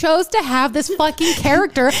when you chose to have this fucking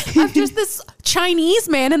character of just this Chinese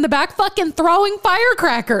man in the back fucking throwing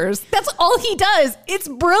firecrackers? That's all he does. It's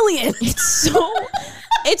brilliant.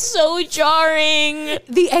 It's so jarring.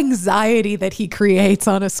 The anxiety that he creates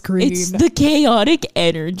on a screen. It's the chaotic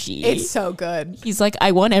energy. It's so good. He's like,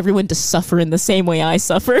 I want everyone to suffer in the same way I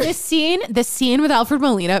suffer. The scene with Alfred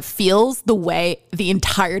Molina feels the way the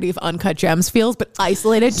entirety of Uncut Gems feels, but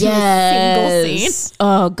isolated to a single scene.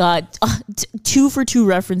 Oh God, 2 for 2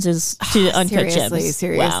 references to Uncut Gems.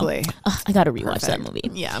 Seriously. Wow. I gotta rewatch that movie.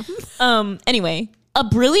 Yeah. Anyway, a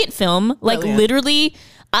brilliant film. Like Brilliant. literally,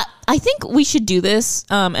 I think we should do this.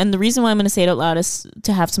 And the reason why I'm going to say it out loud is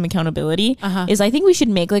to have some accountability. Is I think we should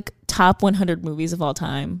make like top 100 movies of all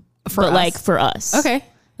time, like for us. Okay.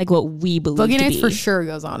 Like what we believe Boogie to Nights be. for sure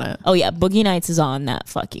goes on it. Oh yeah, Boogie Nights is on that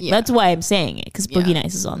fucking. Yeah. That's why I'm saying it, because Boogie Yeah.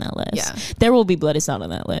 Nights is on that list. Yeah. There Will Be Blood is not on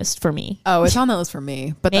that list for me. Oh, it's on the list for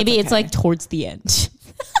me, but Maybe that's it's okay. like towards the end.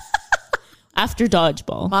 After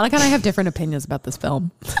Dodgeball. Monica and I have different opinions about this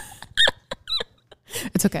film.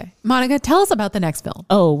 It's okay. Monica, tell us about the next film.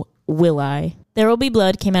 Oh, will I? There Will Be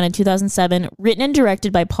Blood came out in 2007, written and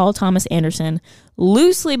directed by Paul Thomas Anderson,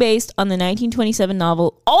 loosely based on the 1927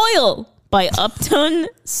 novel Oil by Upton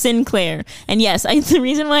Sinclair. And yes, the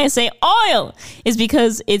reason why I say oil is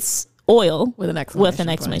because it's oil With an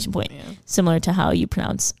exclamation point. Yeah. Similar to how you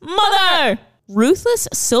pronounce mother. Ruthless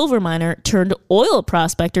silver miner turned oil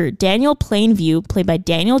prospector Daniel Plainview, played by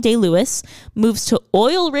Daniel Day-Lewis, moves to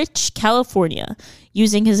oil-rich California,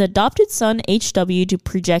 using his adopted son H.W. to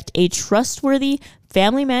project a trustworthy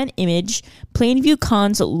family man image. Plainview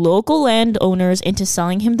cons local landowners into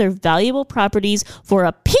selling him their valuable properties for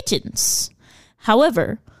a pittance.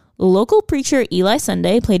 However, local preacher Eli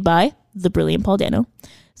Sunday, played by the brilliant Paul Dano,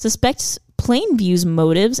 suspects Plainview's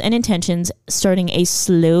motives and intentions, starting a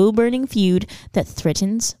slow-burning feud that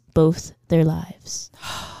threatens both their lives.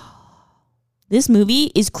 This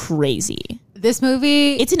movie is crazy. This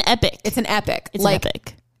movie, It's an epic. it's an epic. It's an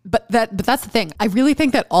epic. But that's the thing. I really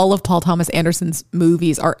think that all of Paul Thomas Anderson's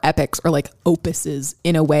movies are epics or like opuses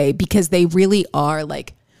in a way, because they really are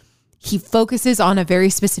like, he focuses on a very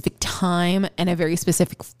specific time and a very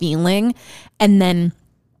specific feeling, and then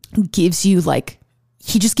gives you like,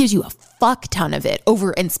 he just gives you a fuck ton of it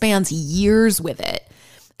over and spans years with it.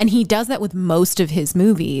 And he does that with most of his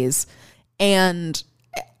movies. And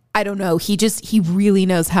I don't know, he really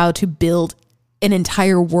knows how to build an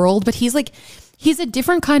entire world, but he's he's a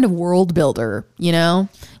different kind of world builder, you know?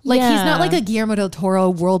 Like he's Yeah. not like a Guillermo del Toro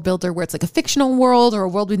world builder where it's like a fictional world or a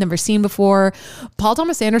world we've never seen before. Paul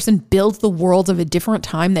Thomas Anderson builds the worlds of a different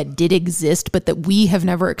time that did exist, but that we have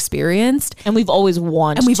never experienced. And we've always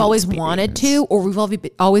wanted And we've to always experience. wanted to, or we've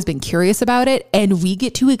always been curious about it. And we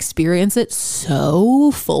get to experience it so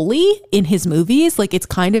fully in his movies. Like it's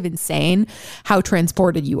kind of insane how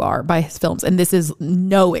transported you are by his films. And this is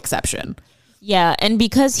no exception. Yeah, and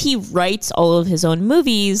because he writes all of his own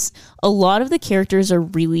movies, a lot of the characters are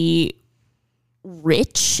really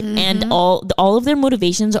rich, and all of their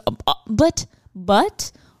motivations are,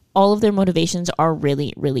 but all of their motivations are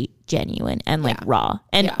really, really genuine and like raw,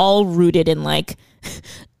 and all rooted in like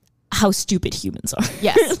how stupid humans are.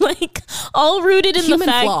 Yes. Like all rooted in Human the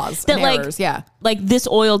fact flaws that and like errors, yeah. like this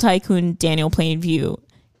oil tycoon Daniel Plainview,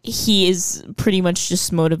 he is pretty much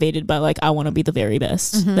just motivated by like, I want to be the very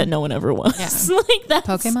best that no one ever was. Like that's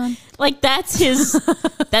Pokemon. Like that's his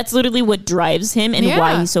that's literally what drives him and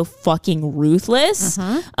why he's so fucking ruthless.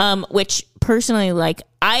 Which personally, like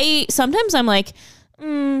I'm like,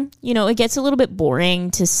 you know, it gets a little bit boring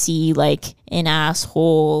to see like an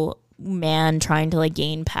asshole man trying to like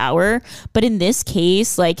gain power, but in this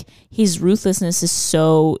case like his ruthlessness is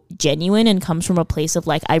so genuine and comes from a place of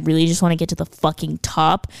like, I really just want to get to the fucking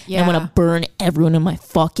top and I want to burn everyone in my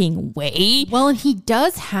fucking way. Well, and he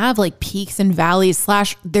does have like peaks and valleys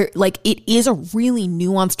 / there, like it is a really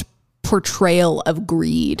nuanced portrayal of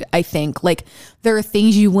greed. I think like there are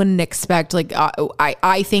things you wouldn't expect. Like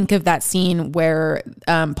I think of that scene where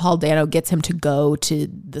Paul Dano gets him to go to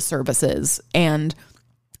the services and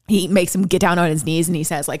he makes him get down on his knees and he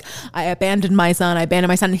says like, I abandoned my son.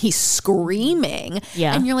 And he's screaming.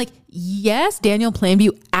 Yeah. And you're like, yes, Daniel Plainview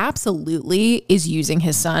absolutely is using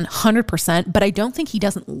his son 100%, but I don't think he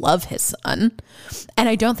doesn't love his son. And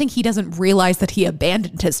I don't think he doesn't realize that he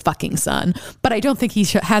abandoned his fucking son, but I don't think he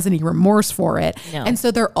has any remorse for it. No. And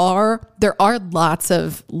so there are lots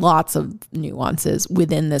of nuances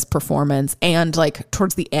within this performance. And like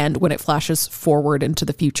towards the end when it flashes forward into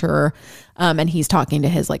the future, and he's talking to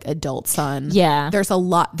his like adult son. Yeah. There's a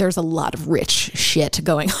lot of rich shit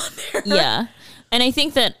going on there. Yeah. And I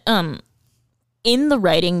think that in the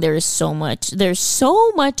writing there's so many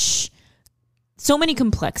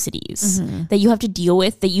complexities that you have to deal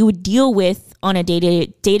with, that you would deal with on a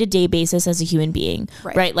day-to-day basis as a human being,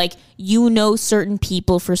 right? Like, you know certain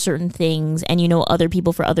people for certain things and you know other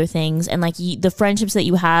people for other things, and like the friendships that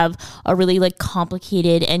you have are really like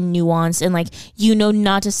complicated and nuanced, and like, you know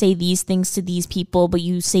not to say these things to these people but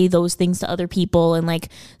you say those things to other people, and like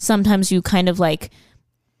sometimes you kind of like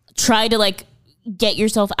try to like get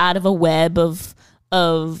yourself out of a web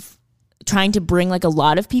of trying to bring like a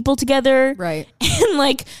lot of people together, Right. and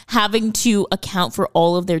like having to account for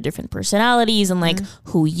all of their different personalities and like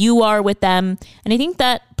who you are with them. And I think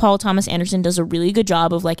that Paul Thomas Anderson does a really good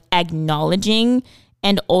job of like acknowledging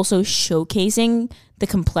and also showcasing the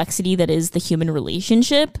complexity that is the human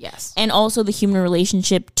relationship. Yes. And also the human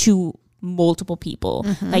relationship to multiple people.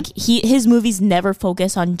 Like his movies never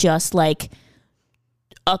focus on just like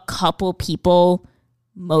a couple people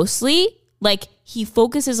mostly. Like he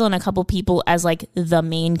focuses on a couple people as like the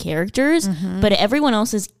main characters, but everyone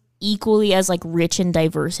else is equally as like rich and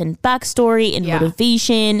diverse in backstory and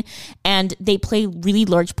motivation, and they play really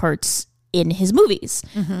large parts in his movies.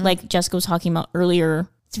 Like Jessica was talking about earlier,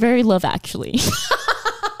 it's very Love Actually.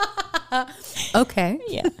 Okay.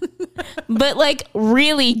 Yeah. But like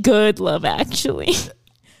really good Love Actually,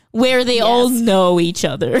 where they all know each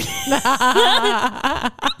other.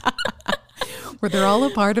 Where they're all a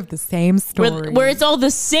part of the same story. where it's all the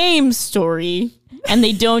same story and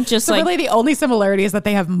they don't just so like really the only similarity is that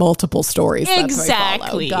they have multiple stories. That's what I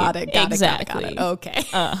follow. Exactly. Got it. Exactly. Okay.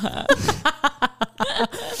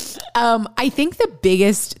 I think the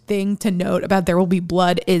biggest thing to note about There Will Be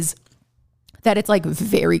Blood is that it's like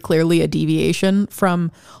very clearly a deviation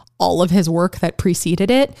from all of his work that preceded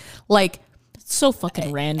it. Like, so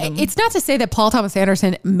fucking random. it's not to say that Paul Thomas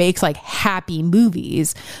Anderson makes like happy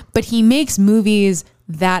movies, but he makes movies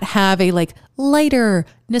that have a like lighter,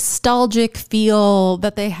 nostalgic feel,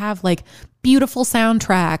 that they have like beautiful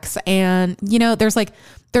soundtracks, and you know, there's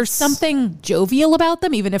something jovial about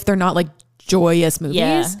them, even if they're not like joyous movies.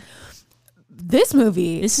 Yeah. This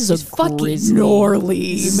movie This is a fucking grisly-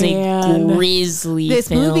 gnarly, This is man. a grisly This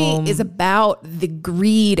film. movie is about the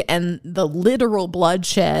greed and the literal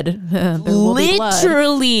bloodshed. There will be blood,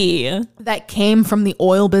 literally. that came from the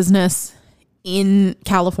oil business in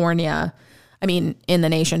California. I mean, in the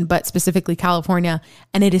nation, but specifically California.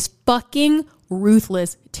 And it is fucking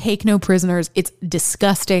ruthless. Take no prisoners. It's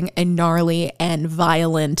disgusting and gnarly and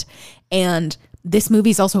violent. And this movie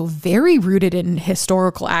is also very rooted in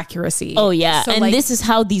historical accuracy. Oh yeah, So, and like, this is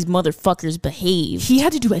how these motherfuckers behave. he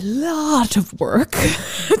had to do a lot of work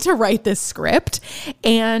to write this script,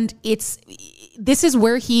 and this is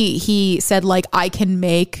where he said, like, I can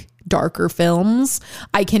make darker films.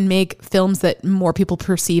 I can make films that more people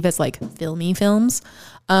perceive as like filmy films.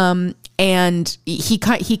 And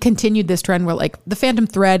he continued this trend where like The Phantom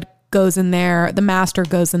Thread goes in there, The Master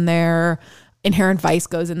goes in there, Inherent Vice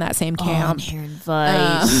goes in that same camp. Inherent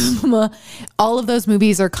Vice. All of those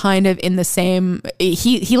movies are kind of in the same.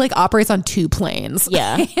 He like operates on two planes.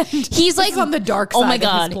 Yeah, he's like on the dark side. Oh my of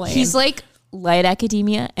god, his plane. he's like light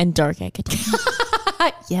academia and dark academia.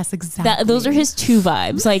 Yes, exactly. Those are his two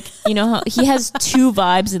vibes. Like, you know how he has two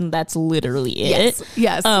vibes, and that's literally it.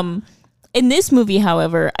 Yes. In this movie,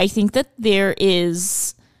 however, I think that there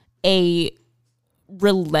is a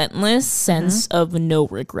relentless sense of no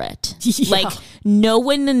regret. Yeah. Like, no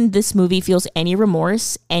one in this movie feels any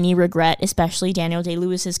remorse, any regret, especially Daniel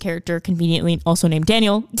Day-Lewis's character, conveniently also named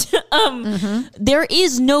Daniel. There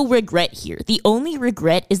is no regret here. The only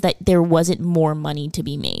regret is that there wasn't more money to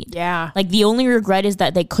be made. Yeah. Like, the only regret is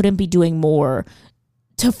that they couldn't be doing more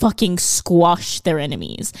to fucking squash their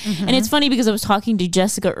enemies. And it's funny because I was talking to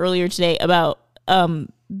Jessica earlier today about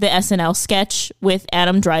the SNL sketch with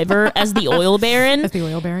Adam Driver as the oil baron. As the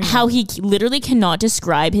oil baron, yeah. How he literally cannot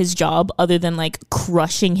describe his job other than like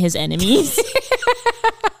crushing his enemies.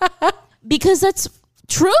 Because that's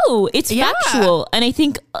true. It's factual. And I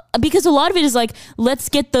think because a lot of it is like, let's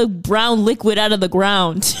get the brown liquid out of the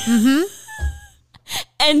ground.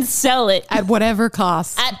 And sell it At whatever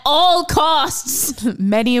cost. at all costs.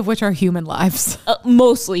 Many of which are human lives.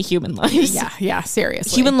 Mostly human lives. Yeah,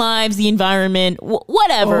 seriously. Human lives, the environment,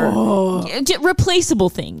 whatever. Replaceable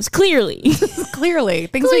things, clearly. Clearly.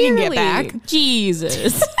 Things we can get back.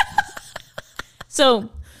 Jesus. So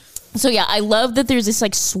yeah, I love that there's this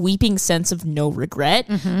like sweeping sense of no regret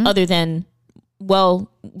other than, well,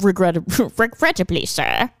 regrettably,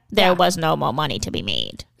 sir, there was no more money to be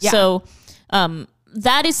made. Yeah. So,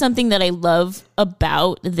 that is something that I love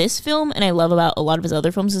about this film, and I love about a lot of his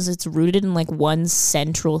other films, is it's rooted in like one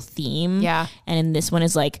central theme. Yeah. And in this one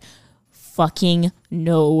is like fucking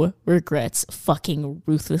no regrets, fucking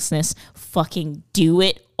ruthlessness, fucking do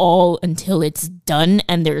it all until it's done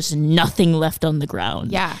and there's nothing left on the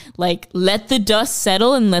ground. Yeah. Like, let the dust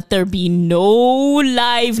settle and let there be no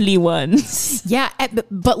lively ones. Yeah,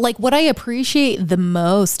 but like what I appreciate the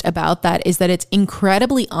most about that is that it's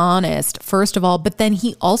incredibly honest, first of all, but then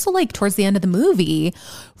he also, like, towards the end of the movie,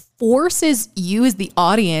 forces you as the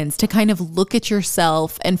audience to kind of look at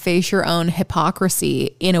yourself and face your own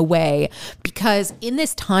hypocrisy in a way, because in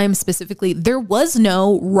this time specifically, there was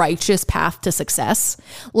no righteous path to success.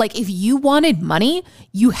 Like, if you wanted money,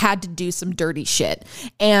 you had to do some dirty shit.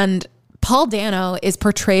 And Paul Dano is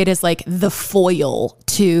portrayed as like the foil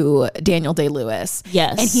to Daniel Day-Lewis.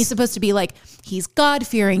 Yes. And he's supposed to be like, he's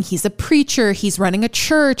God-fearing, he's a preacher, he's running a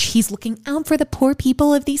church, he's looking out for the poor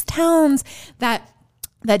people of these towns that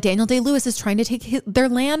Daniel Day-Lewis is trying to take their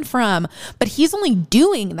land from. But he's only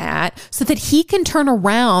doing that so that he can turn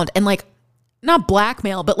around and, like, not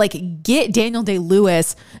blackmail, but like get Daniel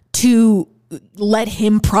Day-Lewis to let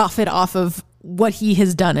him profit off of what he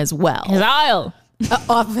has done as well. His oil.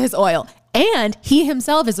 Off of his oil. And he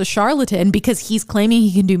himself is a charlatan because he's claiming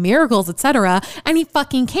he can do miracles, etc., and he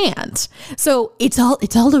fucking can't. So it's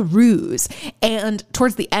all a ruse. And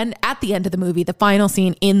towards the end, at the end of the movie, the final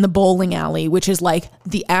scene in the bowling alley, which is like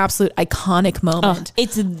the absolute iconic moment.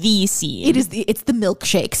 It's the scene. It's the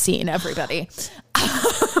milkshake scene, everybody.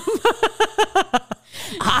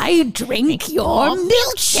 I drink your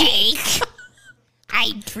milkshake.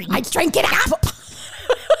 I drink it up.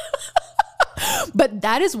 But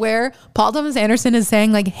that is where Paul Thomas Anderson is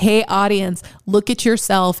saying, like, hey, audience, look at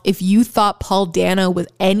yourself. If you thought Paul Dano was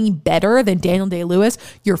any better than Daniel Day-Lewis,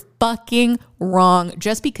 you're fucking wrong.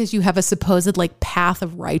 Just because you have a supposed like path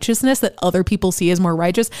of righteousness that other people see as more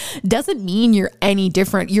righteous doesn't mean you're any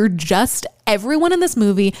different. You're just, everyone in this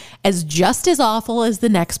movie is just as awful as the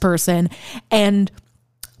next person. And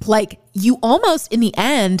like, you almost in the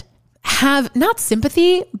end have not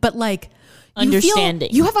sympathy, but like, understanding.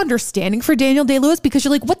 You have understanding for Daniel Day-Lewis because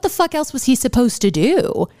you're like, what the fuck else was he supposed to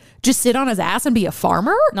do? Just sit on his ass and be a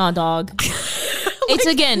farmer? Nah, dog. It's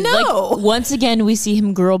again, no. like, once again, we see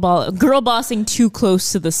him girl bossing too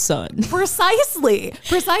close to the sun. Precisely.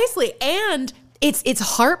 And it's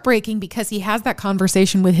heartbreaking because he has that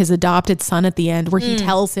conversation with his adopted son at the end where he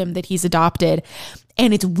tells him that he's adopted.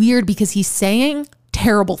 And it's weird because he's saying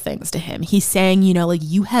terrible things to him. He's saying, you know, like,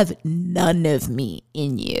 you have none of me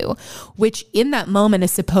in you, which in that moment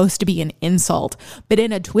is supposed to be an insult. But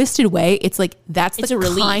in a twisted way, it's like, that's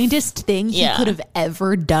the kindest thing he could have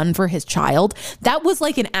ever done for his child. That was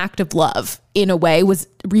like an act of love, in a way, was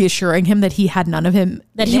reassuring him that he had none of him.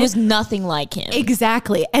 That he was nothing like him.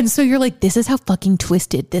 Exactly. And so you're like, this is how fucking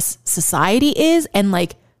twisted this society is. And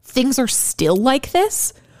like, things are still like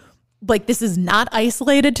this. Like, this is not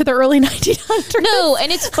isolated to the early 1900s. No,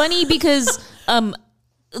 and it's funny because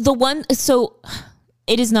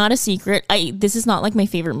it is not a secret. This is not like my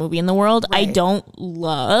favorite movie in the world. Right. I don't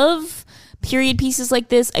love period pieces like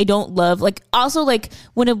this. I don't love, like, also, like,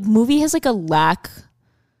 when a movie has like a lack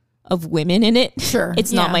of women in it. Sure.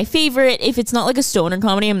 It's not my favorite. If it's not like a stoner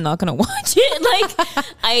comedy, I'm not gonna watch it. Like,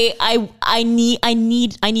 I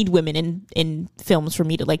need women in films for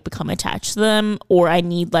me to like become attached to them, or I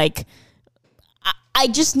need like, I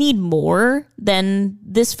just need more than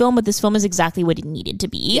this film, but this film is exactly what it needed to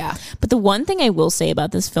be. Yeah. But the one thing I will say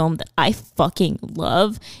about this film that I fucking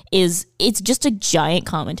love is it's just a giant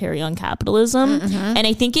commentary on capitalism. Mm-hmm. And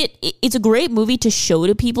I think it's a great movie to show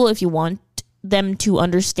to people if you want them to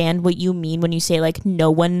understand what you mean when you say like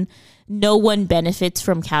no one benefits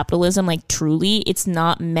from capitalism. Like, truly, it's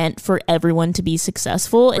not meant for everyone to be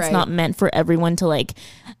successful. It's not meant for everyone to like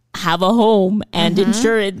have a home and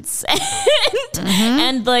insurance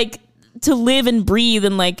and like to live and breathe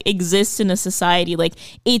and like exist in a society. Like,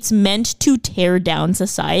 it's meant to tear down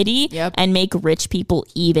society and make rich people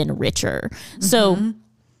even richer. So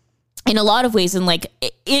in a lot of ways, and like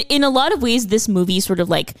in a lot of ways, this movie sort of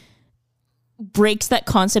like breaks that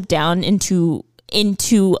concept down into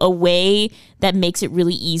a way that makes it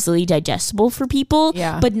really easily digestible for people,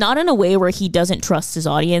 but not in a way where he doesn't trust his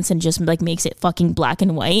audience and just like makes it fucking black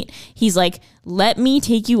and white. He's like, let me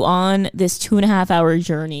take you on this 2.5 hour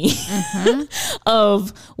journey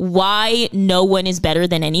of why no one is better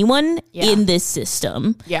than anyone in this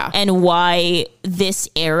system, and why this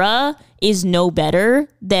era is no better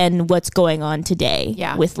than what's going on today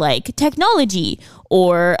with like technology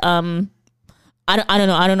or I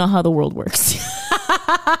don't know how the world works.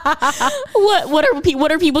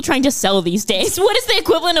 What are people trying to sell these days? What is the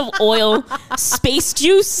equivalent of oil? Space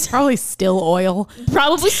juice? Probably still oil.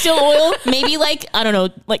 Probably still oil. Maybe like, I don't know,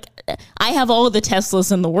 like I have all the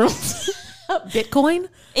Teslas in the world. Bitcoin?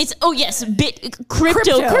 It's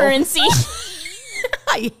cryptocurrency.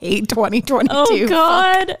 I hate 2022. Oh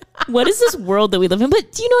God. What is this world that we live in?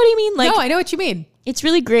 But do you know what I mean? Like, no, I know what you mean. It's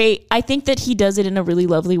really great. I think that he does it in a really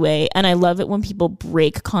lovely way. And I love it when people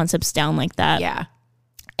break concepts down like that. Yeah.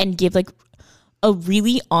 And give like a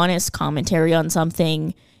really honest commentary on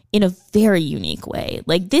something in a very unique way.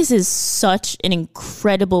 Like, this is such an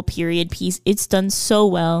incredible period piece. It's done so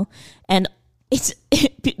well. And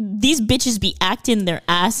these bitches be acting their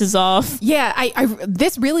asses off. Yeah, I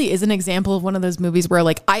this really is an example of one of those movies where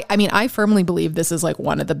like I mean I firmly believe this is like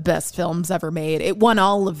one of the best films ever made. It won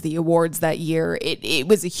all of the awards that year. It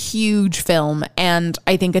was a huge film, and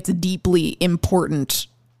I think it's deeply important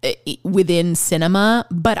within cinema.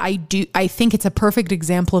 But I think it's a perfect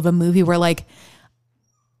example of a movie where like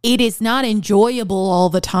it is not enjoyable all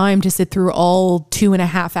the time to sit through all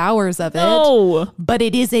 2.5 hours of it. No. But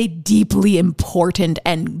it is a deeply important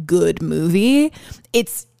and good movie.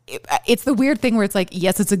 It's the weird thing where it's like,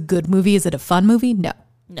 yes, it's a good movie. Is it a fun movie? No.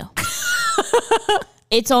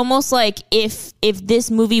 It's almost like if this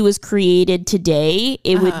movie was created today,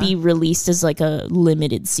 it would be released as like a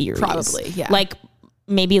limited series. Probably, yeah. Like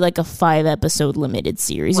maybe like a 5-episode limited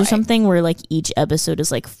series or something where like each episode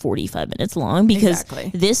is like 45 minutes long, because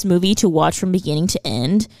this movie, to watch from beginning to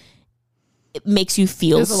end, it makes you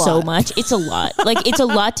feel so much. It's a lot. Like it's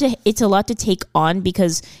a lot to take on,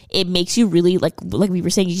 because it makes you really like we were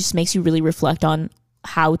saying, it just makes you really reflect on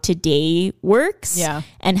how today works,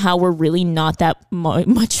 and how we're really not that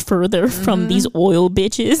much further from these oil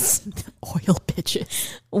bitches. Oil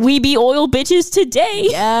bitches. We be oil bitches today.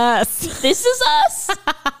 Yes. This is us.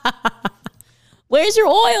 Where's your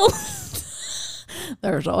oil?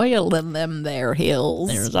 There's oil in them there hills.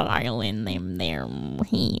 There's oil in them there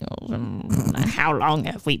hills. How long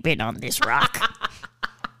have we been on this rock?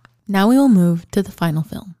 Now we will move to the final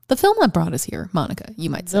film. The film that brought us here, Monica, you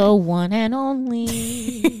might say. The one and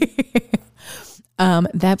only.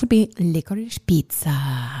 That would be Licorice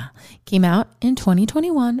Pizza. Came out in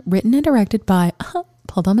 2021, written and directed by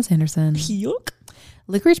Paul Thomas Anderson. Yuck.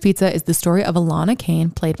 Licorice Pizza is the story of Alana Kane,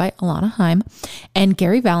 played by Alana Haim, and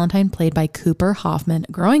Gary Valentine, played by Cooper Hoffman,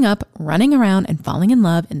 growing up, running around, and falling in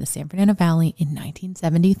love in the San Fernando Valley in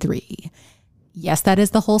 1973. Yes, that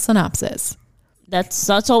is the whole synopsis.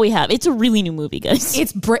 That's all we have. It's a really new movie, guys.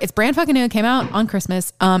 It's brand fucking new. It came out on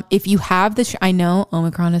Christmas. If you have the, I know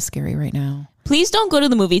Omicron is scary right now. Please don't go to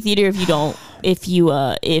the movie theater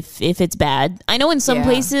if it's bad. I know in some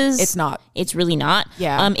places it's not. It's really not.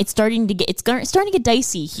 Yeah. It's starting to get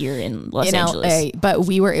dicey here in Los Angeles. LA, but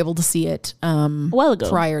we were able to see it a while ago.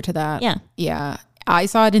 prior to that. Yeah. Yeah. I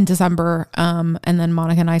saw it in December, and then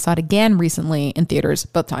Monica and I saw it again recently in theaters,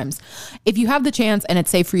 both times. If you have the chance and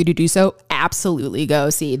it's safe for you to do so, absolutely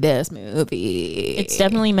go see this movie. It's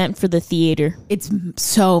definitely meant for the theater. It's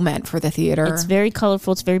so meant for the theater. It's very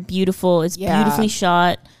colorful. It's very beautiful. It's beautifully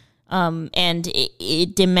shot, and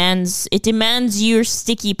it demands your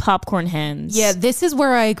sticky popcorn hands. Yeah, this is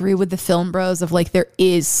where I agree with the film bros of like there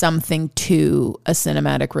is something to a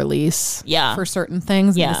cinematic release. Yeah. For certain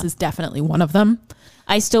things. Yeah. And this is definitely one of them.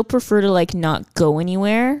 I still prefer to like not go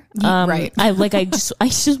anywhere. Right. I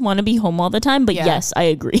just want to be home all the time. But yes, I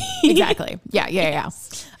agree. Exactly. Yeah.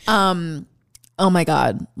 Oh my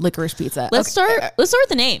God, Licorice Pizza. Let's start with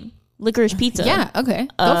the name, Licorice Pizza. Yeah. Okay.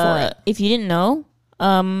 Go for it. If you didn't know,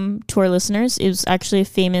 to our listeners, it was actually a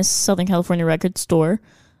famous Southern California record store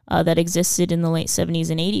that existed in the late 70s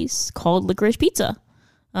and 80s called Licorice Pizza.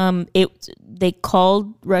 They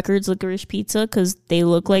called records Licorice Pizza because they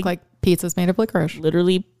look like pizzas made of licorice.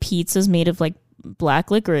 Literally pizzas made of like black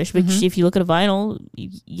licorice. Which if you look at a vinyl,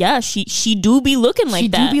 yeah, she do be looking like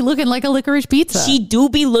that. She do be looking like a licorice pizza. She do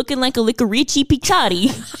be looking like a licorice pizzati.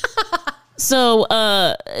 So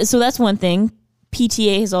that's one thing.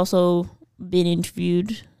 PTA has also been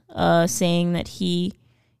interviewed saying that he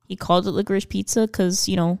called it Licorice Pizza because,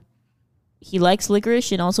 you know, he likes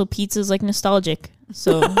licorice and also pizza is like nostalgic.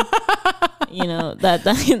 So, you know, that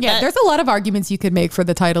there's a lot of arguments you could make for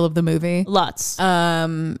the title of the movie. Lots.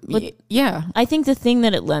 Yeah. I think the thing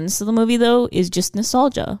that it lends to the movie though is just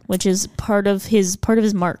nostalgia, which is part of his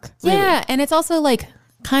mark. Really. Yeah, and it's also like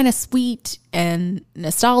kind of sweet and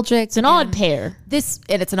nostalgic. It's an odd pair.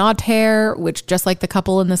 It's an odd pair, which just like the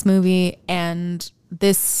couple in this movie, and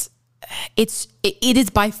it is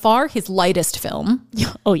by far his lightest film.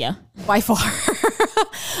 Oh yeah, by far.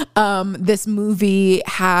 This movie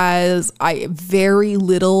has very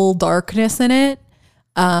little darkness in it.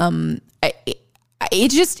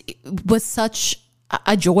 It just was such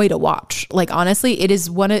a joy to watch. Like honestly, it is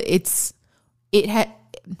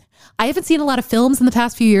I haven't seen a lot of films in the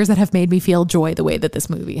past few years that have made me feel joy the way that this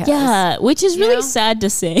movie has. Yeah, which is really sad to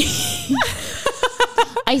say.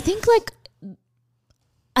 I think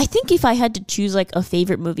if I had to choose like a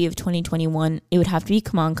favorite movie of 2021, it would have to be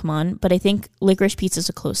Come On, Come On. But I think Licorice Pizza is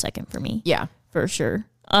a close second for me. Yeah, for sure.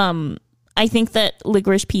 I think that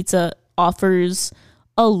Licorice Pizza offers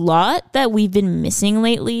a lot that we've been missing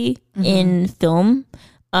lately in film,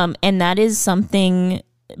 and that is something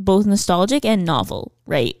both nostalgic and novel,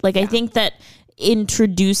 right? Like I think that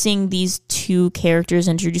introducing these two characters,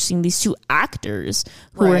 introducing these two actors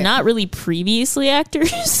who are not really previously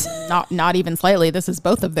actors. not even slightly. This is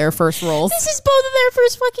both of their first roles. This is both of their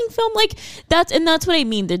first fucking film. Like that's what I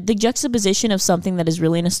mean. The juxtaposition of something that is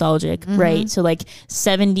really nostalgic, right? So like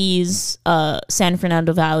 70s San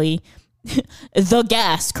Fernando Valley, the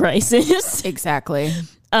gas crisis. Exactly.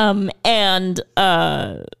 And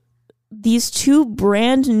these two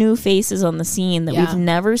brand new faces on the scene that we've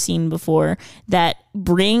never seen before that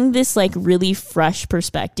bring this like really fresh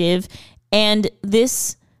perspective and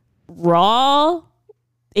this raw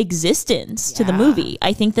existence to the movie.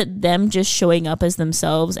 I think that them just showing up as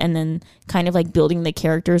themselves and then kind of like building the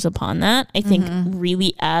characters upon that, I think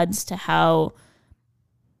really adds to how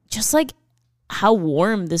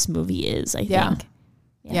warm this movie is, I think.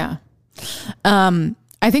 Yeah.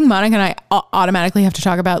 I think Monica and I automatically have to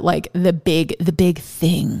talk about like the big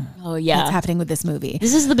thing. Oh yeah, that's happening with this movie.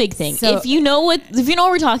 This is the big thing. So, if you know what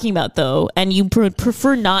we're talking about though, and you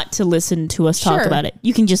prefer not to listen to us talk about it,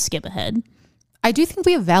 you can just skip ahead. I do think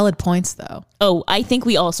we have valid points though. Oh, I think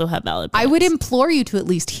we also have valid points. I would implore you to at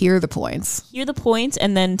least hear the points. Hear the points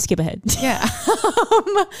and then skip ahead. Yeah.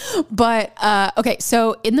 But okay,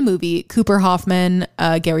 so in the movie, Cooper Hoffman,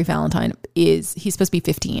 Gary Valentine he's supposed to be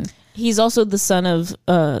 15. He's also the son of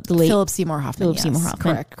the late Philip Seymour Hoffman. Seymour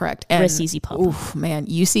Hoffman. Correct. And rest easy, Papa. Oof, man,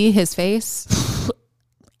 you see his face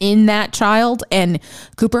in that child, and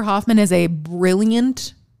Cooper Hoffman is a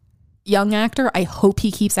brilliant young actor. I hope he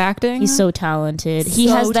keeps acting. He's so talented. He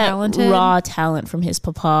So has that talented. raw talent from his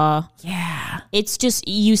papa. Yeah. It's just,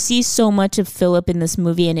 you see so much of Philip in this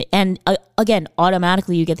movie, and again,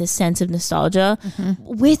 automatically you get this sense of nostalgia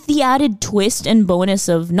with the added twist and bonus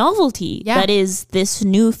of novelty. Yeah. That is this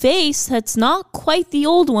new face that's not quite the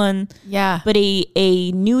old one, Yeah. but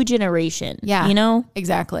a new generation. Yeah. You know?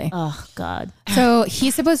 Exactly. Oh, God. So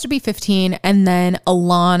he's supposed to be 15, and then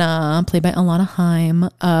Alana, played by Alana Haim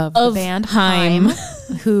of the band Haim.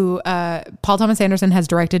 who Paul Thomas Anderson has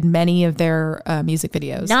directed many of their music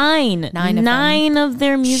videos. Nine of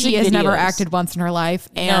their music She has videos. never acted once in her life,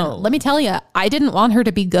 and No. let me tell you, I didn't want her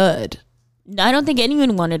to be good. I don't think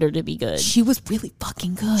anyone wanted her to be good. She was really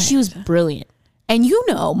fucking good. She was brilliant. And you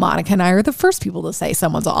know, Monica and I are the first people to say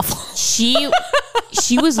someone's awful. She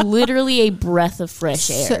was literally a breath of fresh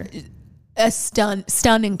air. A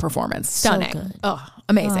stunning performance. Stunning. good. Oh,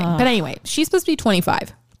 amazing. But anyway, she's supposed to be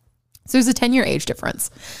 25. So there's a 10-year age difference.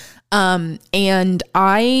 And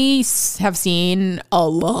I have seen a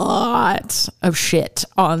lot of shit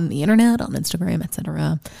on the internet, on Instagram,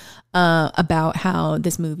 etc., about how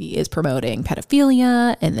this movie is promoting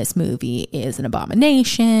pedophilia and this movie is an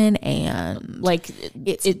abomination and Like,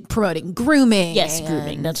 it's promoting grooming. Yes,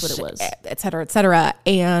 grooming. That's what it was. Et cetera, et cetera.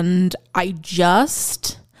 And I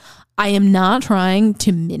am not trying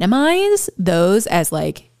to minimize those as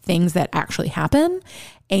like things that actually happen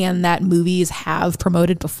and that movies have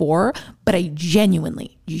promoted before. But I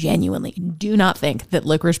genuinely do not think that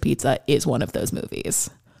Licorice Pizza is one of those movies.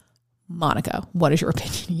 Monica, what is your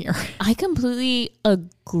opinion here? I completely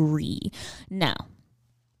agree. Now,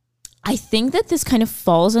 I think that this kind of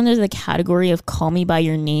falls under the category of Call Me By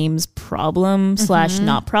Your Name's problem /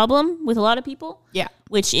 not problem with a lot of people. Yeah.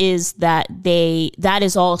 Which is that that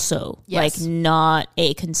is also Yes. like not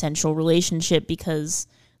a consensual relationship because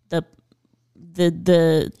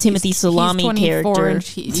the Timothy Salami He's 24, character.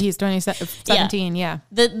 He's 17, yeah.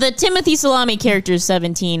 The Timothy Salami character is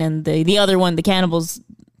 17 and the other one, the cannibal's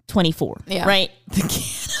 24. Yeah. Right? The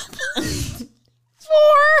cannibal.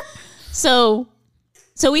 So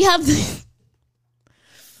we have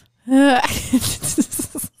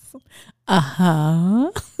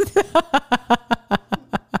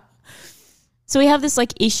So we have this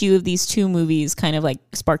like issue of these two movies kind of like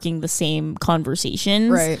sparking the same conversations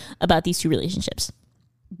Right. about these two relationships.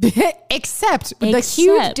 Except the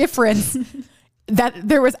huge difference that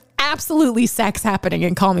there was absolutely sex happening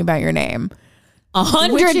in Call Me By Your Name.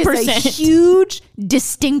 100%. Which is a huge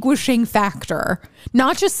distinguishing factor.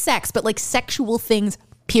 Not just sex, but like sexual things,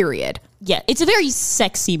 period. Yeah, it's a very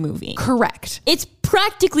sexy movie. Correct. It's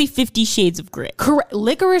practically 50 Shades of Grey. Correct.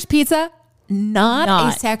 Licorice Pizza, not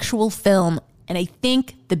Not. a sexual film. And I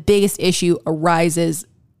think the biggest issue arises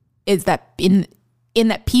is that in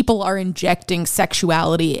that people are injecting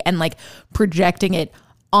sexuality and like projecting it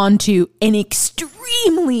onto an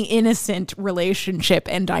extremely innocent relationship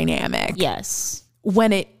and dynamic. Yes.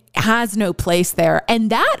 When it has no place there. And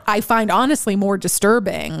that I find honestly more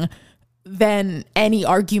disturbing than any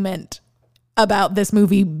argument about this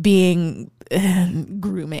movie being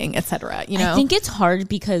grooming, etc. You know? I think it's hard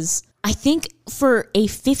because I think for a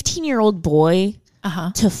 15-year-old boy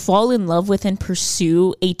to fall in love with and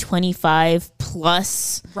pursue a 25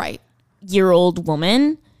 plus right. year old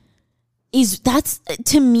woman that's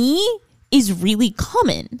to me is really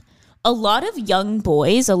common. A lot of young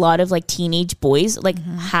boys, a lot of like teenage boys like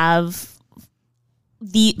have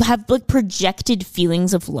like projected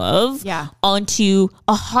feelings of love onto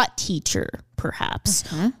a hot teacher perhaps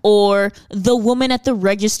or the woman at the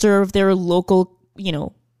register of their local,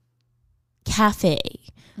 cafe,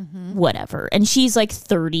 whatever. And she's like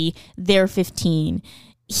 30, they're 15.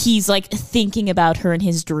 He's like thinking about her in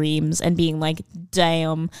his dreams and being like,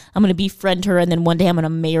 damn, I'm going to befriend her. And then one day I'm going to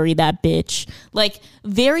marry that bitch. Like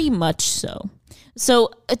very much so.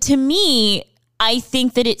 So to me, I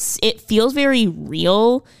think that it feels very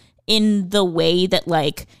real in the way that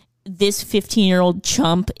like this 15-year-old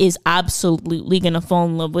chump is absolutely going to fall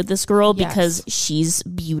in love with this girl because she's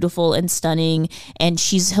beautiful and stunning and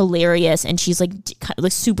she's hilarious and she's like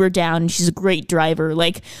super down and she's a great driver.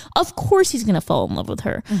 Like, of course he's going to fall in love with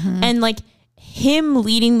her. And like him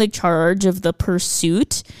leading the charge of the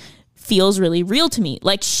pursuit feels really real to me.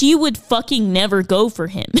 Like she would fucking never go for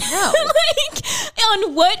him. No. Like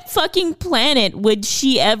on what fucking planet would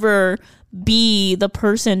she ever be the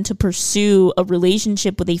person to pursue a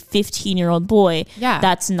relationship with a 15-year-old boy? Yeah.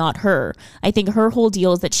 That's not her. I think her whole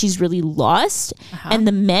deal is that she's really lost and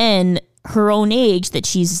the men her own age that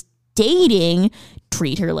she's dating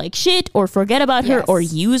treat her like shit or forget about her Yes. or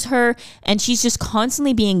use her, and she's just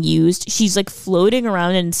constantly being used. She's like floating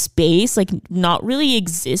around in space, like not really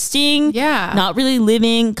existing, not really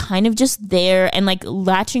living, kind of just there, and like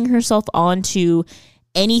latching herself onto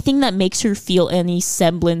anything that makes her feel any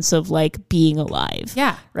semblance of like being alive.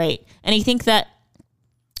 Right. And I think that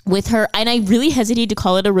with her, and I really hesitate to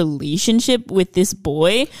call it a relationship with this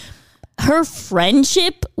boy, her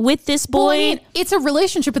friendship with this boy. Well, I mean, it's a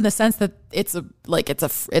relationship in the sense that it's a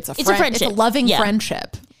friendship. It's a loving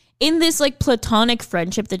friendship. In this like platonic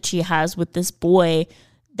friendship that she has with this boy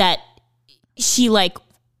that she like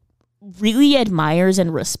really admires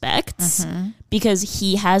and respects because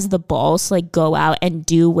he has the balls to like go out and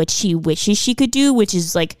do what she wishes she could do, which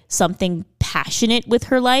is like something passionate with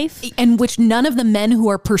her life, and which none of the men who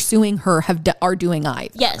are pursuing her are doing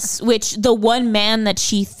either. Yes, which the one man that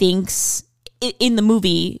she thinks in the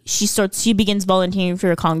movie, she begins volunteering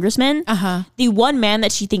for a congressman. The one man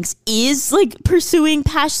that she thinks is like pursuing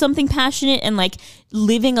something passionate and like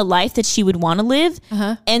living a life that she would want to live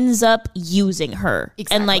ends up using her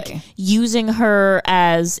and like using her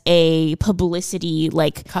as a publicity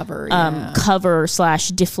like cover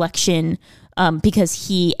 / deflection because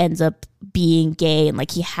he ends up being gay and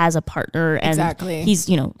like he has a partner and he's,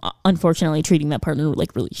 you know, unfortunately treating that partner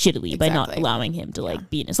like really shittily by not allowing him to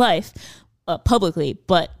like be in his life publicly.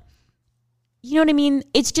 But you know what I mean?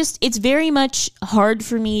 It's very much hard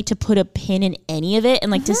for me to put a pin in any of it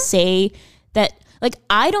and like to say that, like,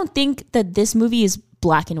 I don't think that this movie is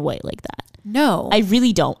black and white like that. No, I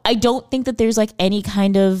really don't. I don't think that there's like any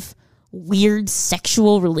kind of weird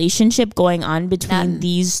sexual relationship going on between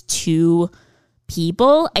these two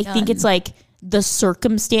people. I think it's like the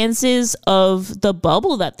circumstances of the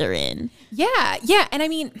bubble that they're in. Yeah. And I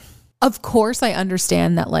mean, of course I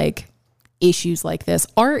understand that like issues like this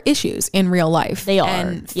are issues in real life. They are.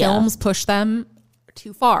 And films push them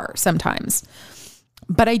too far sometimes.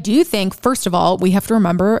 But I do think, first of all, we have to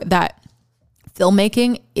remember that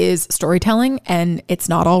filmmaking is storytelling and it's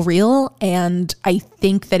not all real. And I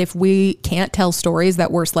think that if we can't tell stories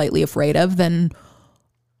that we're slightly afraid of, then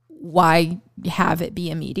why have it be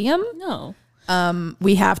a medium? No.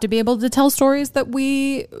 We have to be able to tell stories that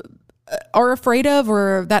we are afraid of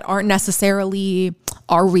or that aren't necessarily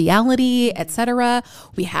our reality, etc.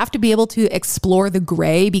 We have to be able to explore the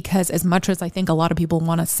gray, because as much as I think a lot of people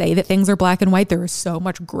want to say that things are black and white, there is so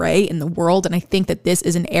much gray in the world. And I think that this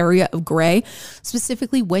is an area of gray,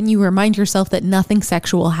 specifically when you remind yourself that nothing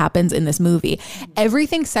sexual happens in this movie.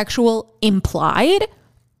 Everything sexual implied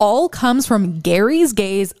all comes from Gary's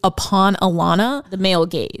gaze upon Alana. The male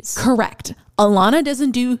gaze. Correct. Alana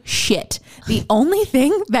doesn't do shit. The only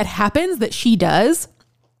thing that happens that she does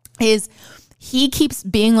is he keeps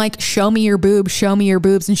being like, show me your boobs, show me your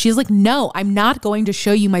boobs. And she's like, no, I'm not going to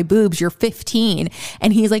show you my boobs. You're 15.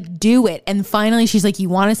 And he's like, do it. And finally she's like, you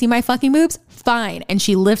want to see my fucking boobs? Fine. And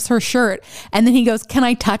she lifts her shirt. And then he goes, can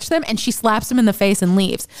I touch them? And she slaps him in the face and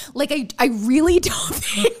leaves. Like, I really don't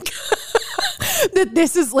think that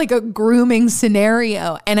this is like a grooming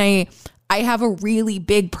scenario. And I have a really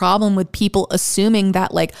big problem with people assuming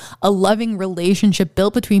that like a loving relationship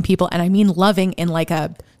built between people, and I mean loving in like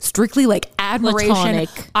a strictly like admiration. Platonic.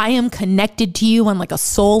 I am connected to you on like a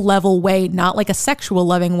soul level way, not like a sexual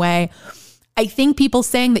loving way. I think people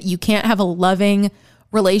saying that you can't have a loving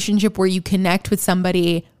relationship where you connect with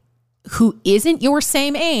somebody who isn't your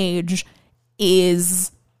same age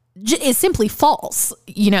is simply false,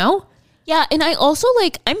 you know? Yeah, and I also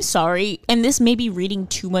like, I'm sorry, and this may be reading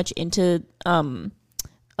too much into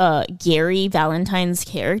Gary Valentine's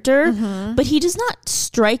character, but he does not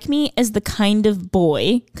strike me as the kind of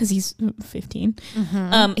boy, because he's 15,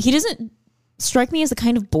 he doesn't strike me as the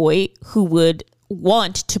kind of boy who would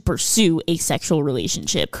want to pursue a sexual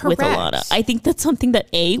relationship with Alana. I think that's something that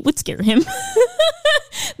A, would scare him,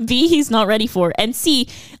 B, he's not ready for, and C,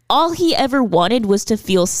 all he ever wanted was to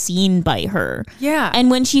feel seen by her. Yeah.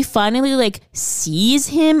 And when she finally like sees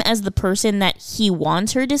him as the person that he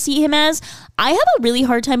wants her to see him as, I have a really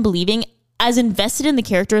hard time believing, as invested in the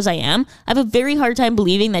character as I am, I have a very hard time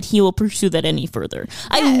believing that he will pursue that any further. Yes.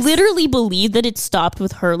 I literally believe that it stopped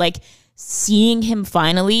with her like seeing him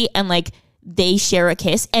finally and like they share a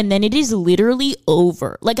kiss and then it is literally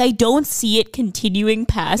over. Like, I don't see it continuing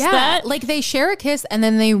past that. Like they share a kiss and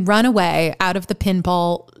then they run away out of the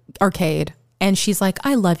pinball arcade. And she's like,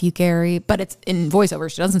 I love you, Gary. But it's in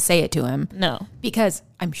voiceover. She doesn't say it to him. No. Because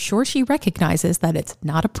I'm sure she recognizes that it's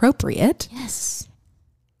not appropriate. Yes.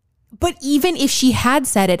 But even if she had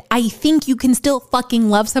said it, I think you can still fucking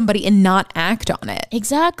love somebody and not act on it.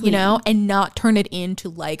 Exactly. You know, and not turn it into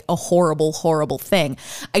like a horrible, horrible thing.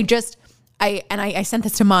 I sent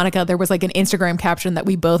this to Monica. There was like an Instagram caption that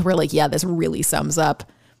we both were like, yeah, this really sums up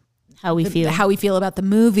how we feel about the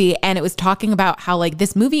movie. And it was talking about how like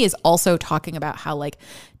this movie is also talking about how like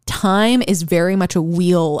time is very much a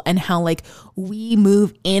wheel, and how like we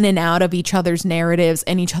move in and out of each other's narratives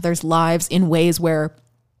and each other's lives in ways where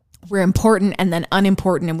we're important and then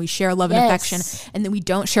unimportant, and we share love and affection, and then we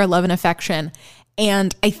don't share love and affection.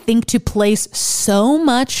 And I think to place so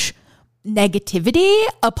much negativity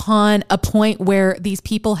upon a point where these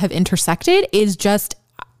people have intersected is just,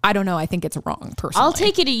 I don't know. I think it's wrong, personally. I'll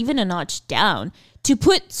take it even a notch down to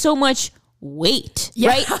put so much weight,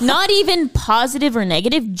 right? Not even positive or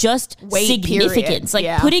negative, just weight, significance.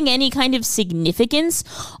 Period. Like putting any kind of significance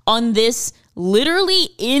on this literally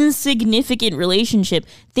insignificant relationship.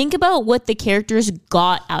 Think about what the characters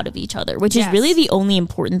got out of each other, which is really the only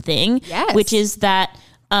important thing, which is that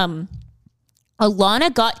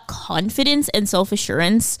Alana got confidence and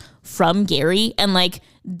self-assurance from Gary, and like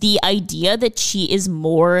the idea that she is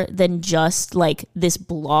more than just like this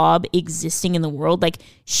blob existing in the world. Like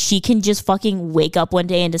she can just fucking wake up one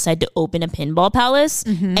day and decide to open a pinball palace,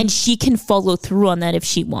 and she can follow through on that if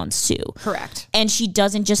she wants to. Correct. And she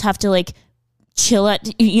doesn't just have to like chill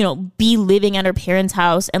at, you know, be living at her parents'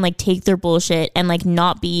 house and like take their bullshit and like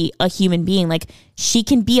not be a human being. Like she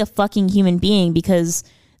can be a fucking human being because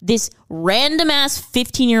this random ass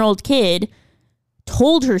 15-year-old kid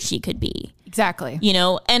told her she could be. Exactly. You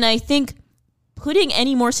know, and I think putting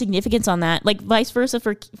any more significance on that, like vice versa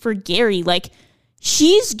for Gary, like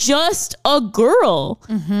she's just a girl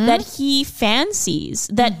that he fancies,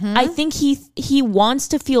 that I think he wants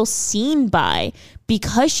to feel seen by,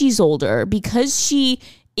 because she's older, because she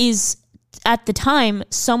is at the time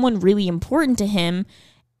someone really important to him.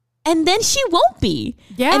 And then she won't be.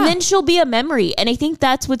 Yeah. And then she'll be a memory. And I think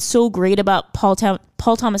that's what's so great about Paul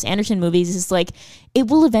Thomas Anderson movies is like, it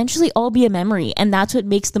will eventually all be a memory. And that's what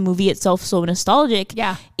makes the movie itself so nostalgic.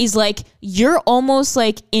 Yeah. Is like, you're almost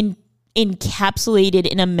like encapsulated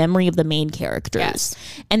in a memory of the main characters. Yes.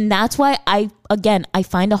 And that's why I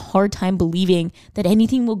find a hard time believing that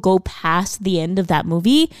anything will go past the end of that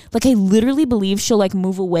movie. Like I literally believe she'll like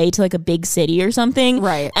move away to like a big city or something,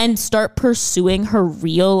 right, and start pursuing her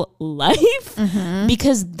real life,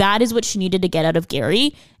 because that is what she needed to get out of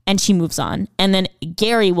Gary, and she moves on. And then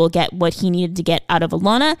Gary will get what he needed to get out of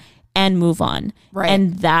Alana and move on. Right.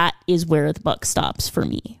 And that is where the buck stops for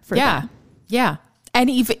me. Them. Yeah. And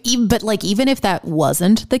even if that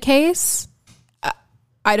wasn't the case,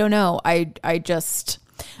 I don't know. I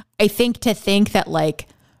think that like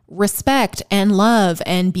respect and love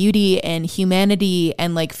and beauty and humanity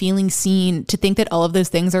and like feeling seen, to think that all of those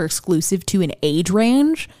things are exclusive to an age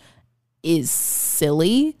range is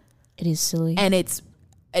silly. It is silly. And it's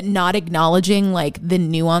not acknowledging like the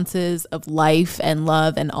nuances of life and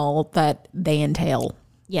love and all that they entail.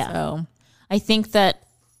 Yeah. So I think that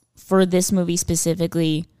for this movie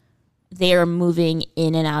specifically, they are moving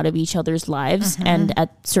in and out of each other's lives. And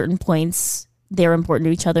at certain points, they're important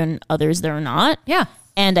to each other and others they're not. Yeah.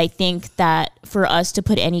 And I think that for us to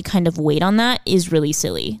put any kind of weight on that is really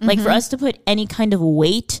silly. Like for us to put any kind of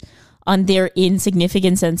weight on their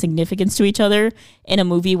insignificance and significance to each other in a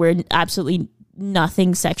movie where absolutely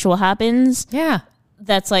nothing sexual happens. Yeah.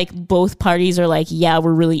 That's like both parties are like, yeah,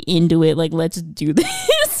 we're really into it. Like, let's do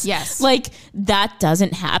this. Yes. Like that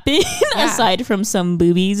doesn't happen aside from some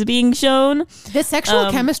boobies being shown. The sexual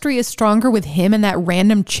chemistry is stronger with him and that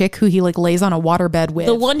random chick who he like lays on a waterbed with.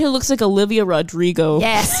 The one who looks like Olivia Rodrigo.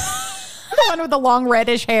 Yes. The one with the long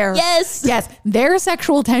reddish hair. Yes. Yes. Their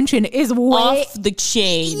sexual tension is way off the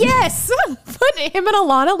chain. Yes. But him and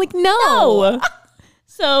Alana, like, no.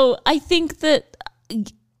 So I think that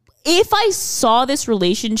if I saw this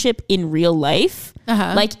relationship in real life,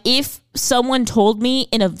 like if someone told me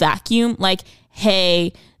in a vacuum, like,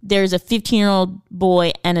 hey, there's a 15-year-old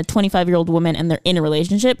boy and a 25-year-old woman and they're in a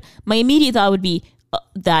relationship, my immediate thought would be,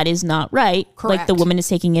 that is not right. Correct. Like the woman is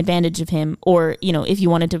taking advantage of him. Or, you know, if you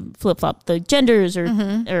wanted to flip flop the genders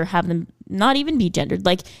or have them not even be gendered,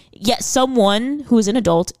 like, yes, someone who is an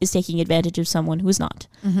adult is taking advantage of someone who is not.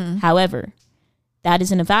 However, that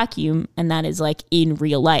is in a vacuum, and that is like in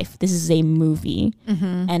real life. This is a movie,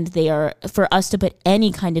 and they are, for us to put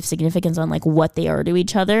any kind of significance on like what they are to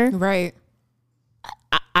each other. Right.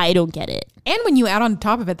 I don't get it. And when you add on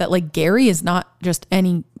top of it that like Gary is not just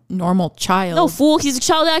any normal child. No, fool. He's a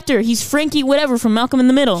child actor. He's Frankie whatever from Malcolm in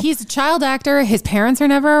the Middle. He's a child actor. His parents are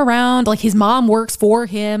never around. Like, his mom works for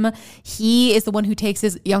him. He is the one who takes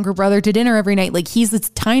his younger brother to dinner every night. Like, he's this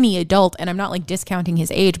tiny adult, and I'm not like discounting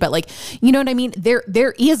his age, but like, you know what I mean?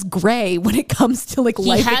 There is gray when it comes to like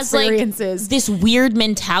life experiences. Like this weird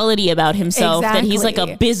mentality about himself that he's like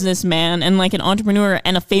a businessman and like an entrepreneur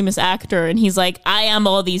and a famous actor, and he's like, I am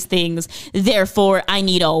all these things, therefore I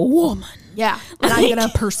need a woman. Yeah. And I'm going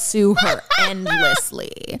to pursue her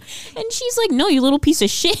endlessly. And she's like, no, you little piece of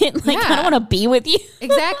shit. Like, I don't want to be with you.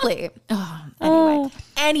 Exactly.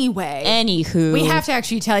 Anyway. Anywho. We have to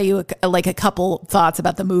actually tell you a couple thoughts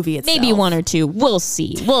about the movie itself. Maybe one or two. We'll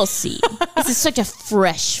see. This is such a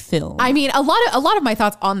fresh film. I mean, a lot of my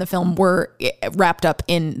thoughts on the film were wrapped up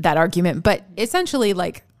in that argument, but essentially,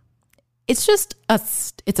 like, it's just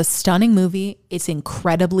it's a stunning movie. It's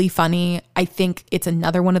incredibly funny. I think it's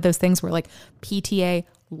another one of those things where like PTA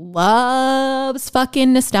loves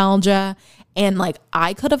fucking nostalgia. And like,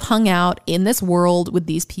 I could have hung out in this world with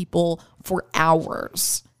these people for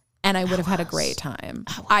hours and I would have had a great time.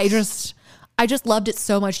 I just loved it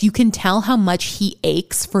so much. You can tell how much he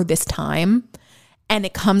aches for this time. And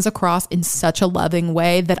it comes across in such a loving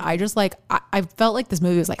way that I just like, I felt like this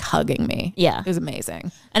movie was like hugging me. Yeah. It was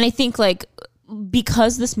amazing. And I think like,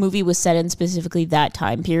 because this movie was set in specifically that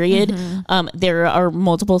time period, there are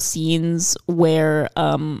multiple scenes where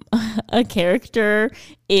a character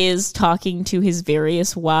is talking to his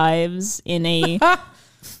various wives in a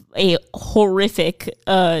horrific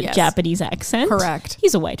Japanese accent. Correct.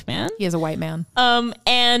 He's a white man. He is a white man.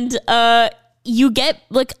 You get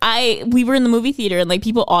like we were in the movie theater and like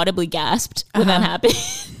people audibly gasped when that happened.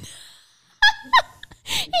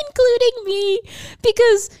 Including me,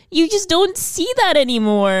 because you just don't see that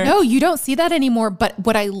anymore. No, you don't see that anymore. But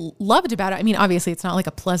what I loved about it, I mean, obviously it's not like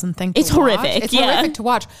a pleasant thing to watch. It's horrific. It's horrific to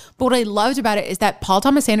watch. But what I loved about it is that Paul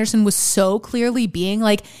Thomas Anderson was so clearly being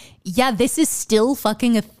like, yeah, this is still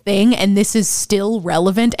fucking a thing and this is still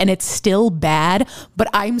relevant and it's still bad, but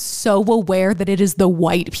I'm so aware that it is the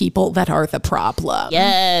white people that are the problem.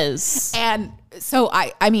 Yes. And so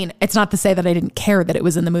I mean, it's not to say that I didn't care that it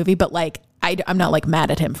was in the movie, but like, I'm not like mad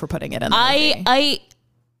at him for putting it in the movie.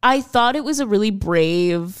 I thought it was a really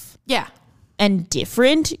brave and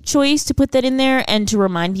different choice to put that in there and to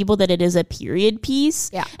remind people that it is a period piece.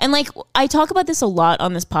 Yeah. And like, I talk about this a lot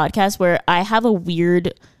on this podcast where I have a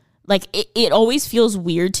weird, like, it always feels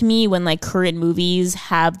weird to me when like current movies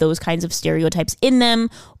have those kinds of stereotypes in them,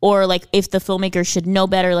 or like if the filmmaker should know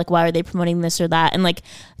better, like why are they promoting this or that? And like,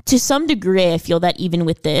 to some degree, I feel that even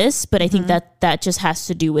with this, but I think that just has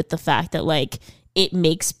to do with the fact that like it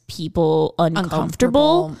makes people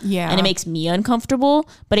uncomfortable. Yeah. And it makes me uncomfortable.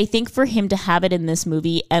 But I think for him to have it in this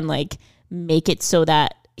movie and like make it so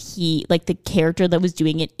that he, like, the character that was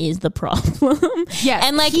doing it is the problem. Yeah.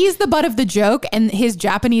 And like, he's the butt of the joke and his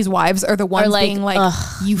Japanese wives are the ones like, being like,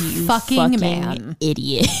 you fucking man.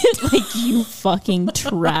 Idiot. Like, you fucking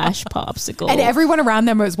trash popsicle. And everyone around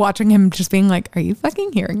them was watching him just being like, are you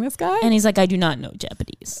fucking hearing this guy? And he's like, I do not know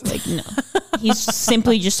Japanese. Like, no. He's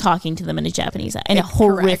simply just talking to them in a Japanese, in a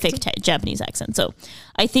horrific Japanese accent. So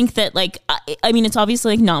I think that, like, I mean, it's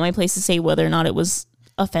obviously like not my place to say whether or not it was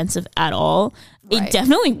offensive at all. Right. It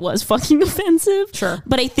definitely was fucking offensive. Sure.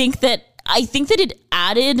 But I think that it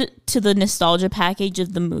added to the nostalgia package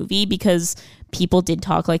of the movie because people did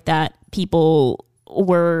talk like that. People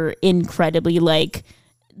were incredibly like,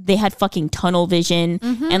 they had fucking tunnel vision.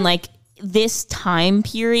 And like, this time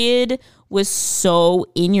period was so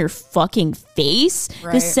in your fucking face.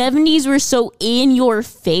 Right. The 70s were so in your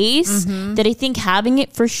face that I think having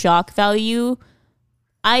it for shock value,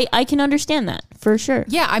 I can understand that for sure.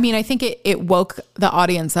 Yeah, I mean, I think it woke the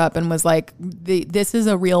audience up and was like, this is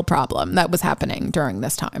a real problem that was happening during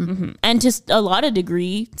this time. And to a lot of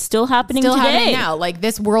degree, still happening today. Happening now. Like,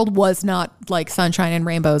 this world was not like sunshine and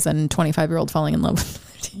rainbows and 25-year-old falling in love.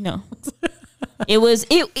 No. It was,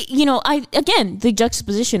 you know, again, the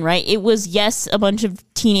juxtaposition, right? It was, yes, a bunch of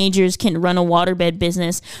teenagers can run a waterbed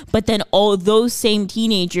business, but then all those same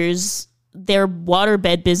teenagers, their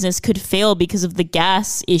waterbed business could fail because of the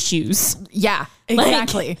gas issues. Yeah,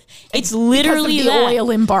 exactly. Like, it's literally because of the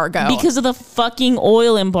oil embargo. Because of the fucking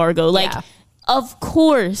oil embargo. Like, of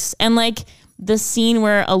course. And like the scene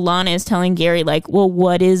where Alana is telling Gary, like, well,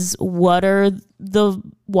 what are the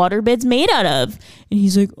waterbeds made out of? And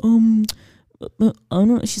he's like, I don't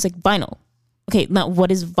know. She's like, vinyl. Okay, now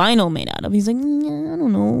what is vinyl made out of? He's like, I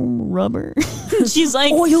don't know, rubber. She's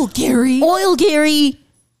like, oil, Gary.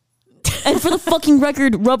 And for the fucking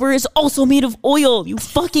record, rubber is also made of oil, you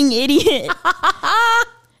fucking idiot.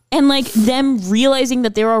 And like them realizing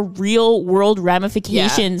that there are real world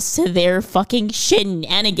ramifications to their fucking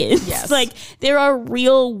shenanigans. Yes. Like there are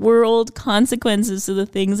real world consequences to the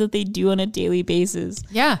things that they do on a daily basis.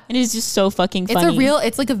 Yeah. And it's just so fucking funny.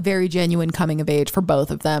 It's like a very genuine coming of age for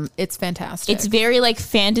both of them. It's fantastic. It's very like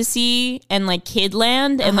fantasy and like kid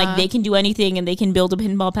land, and like they can do anything, and they can build a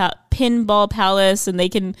pinball palace, and they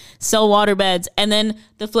can sell waterbeds. And then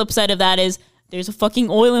the flip side of that is there's a fucking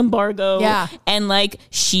oil embargo. Yeah. And like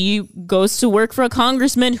she goes to work for a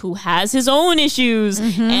congressman who has his own issues.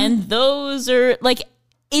 And those are like,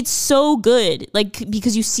 it's so good. Like,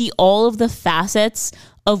 because you see all of the facets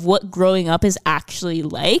of what growing up is actually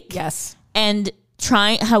like. Yes. And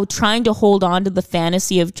trying to hold on to the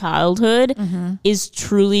fantasy of childhood is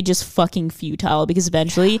truly just fucking futile, because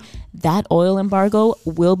eventually that oil embargo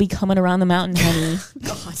will be coming around the mountain, honey.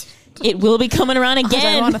 God. It will be coming around I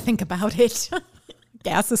again. want to think about it.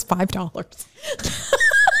 Gas is $5.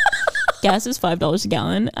 Gas is $5 a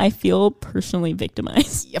gallon. I feel personally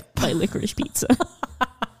victimized Yep. by Licorice Pizza.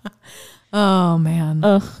 Oh man.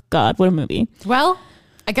 Oh God, what a movie. Well,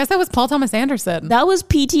 I guess that was Paul Thomas Anderson. That was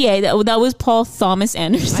PTA. That was Paul Thomas I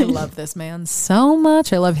Anderson. love this man so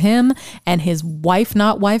much. I love him and his wife,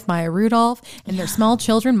 not wife, Maya Rudolph, and their small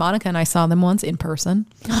children. Monica and I saw them once in person.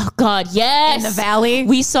 Oh God, yes. In the Valley.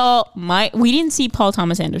 We didn't see Paul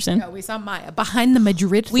Thomas Anderson. No, we saw Maya behind the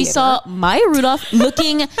Madrid We theater. saw Maya Rudolph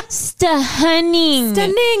looking stunning.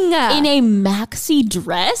 Stunning. In a maxi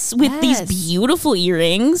dress with these Yes. beautiful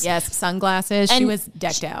earrings. Yes, sunglasses. She And was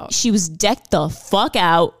decked out. She was decked the fuck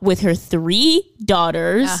out with her 3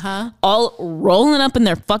 daughters, all rolling up in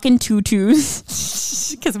their fucking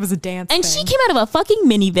tutus. Because it was a dance And thing. she came out of a fucking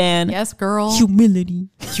minivan. Yes, girl. Humility,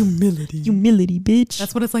 bitch.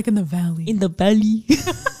 That's what it's like in the Valley. In the valley.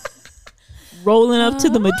 Rolling up to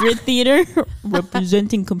the Madrid theater,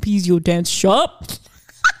 representing Campizio Dance Shop.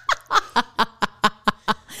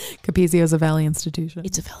 Capizio is a Valley institution.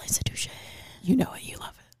 It's a valley institution. You know it. You love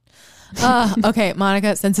it. Okay,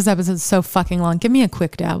 Monica, since this episode is so fucking long, give me a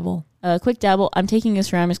quick dabble. Quick dabble. I'm taking a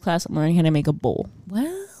ceramics class. I'm learning how to make a bowl.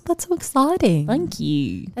 Well, that's so exciting. Thank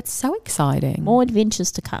you. That's so exciting. More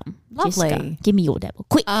adventures to come. Lovely. Jessica, give me your dabble.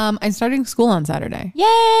 Quick. I'm starting school on Saturday.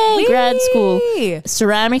 Yay! Grad school. Whee!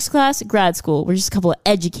 Ceramics class, grad school. We're just a couple of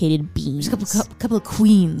educated beings. Couple of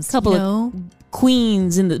queens. Couple of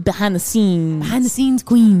queens behind the scenes. behind the scenes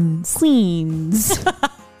queens. Queens.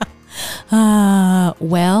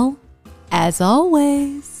 Well, as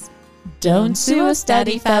always, Don't sue us,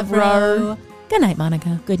 Daddy Favreau. Good night,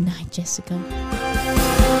 Monica. Good night, Jessica.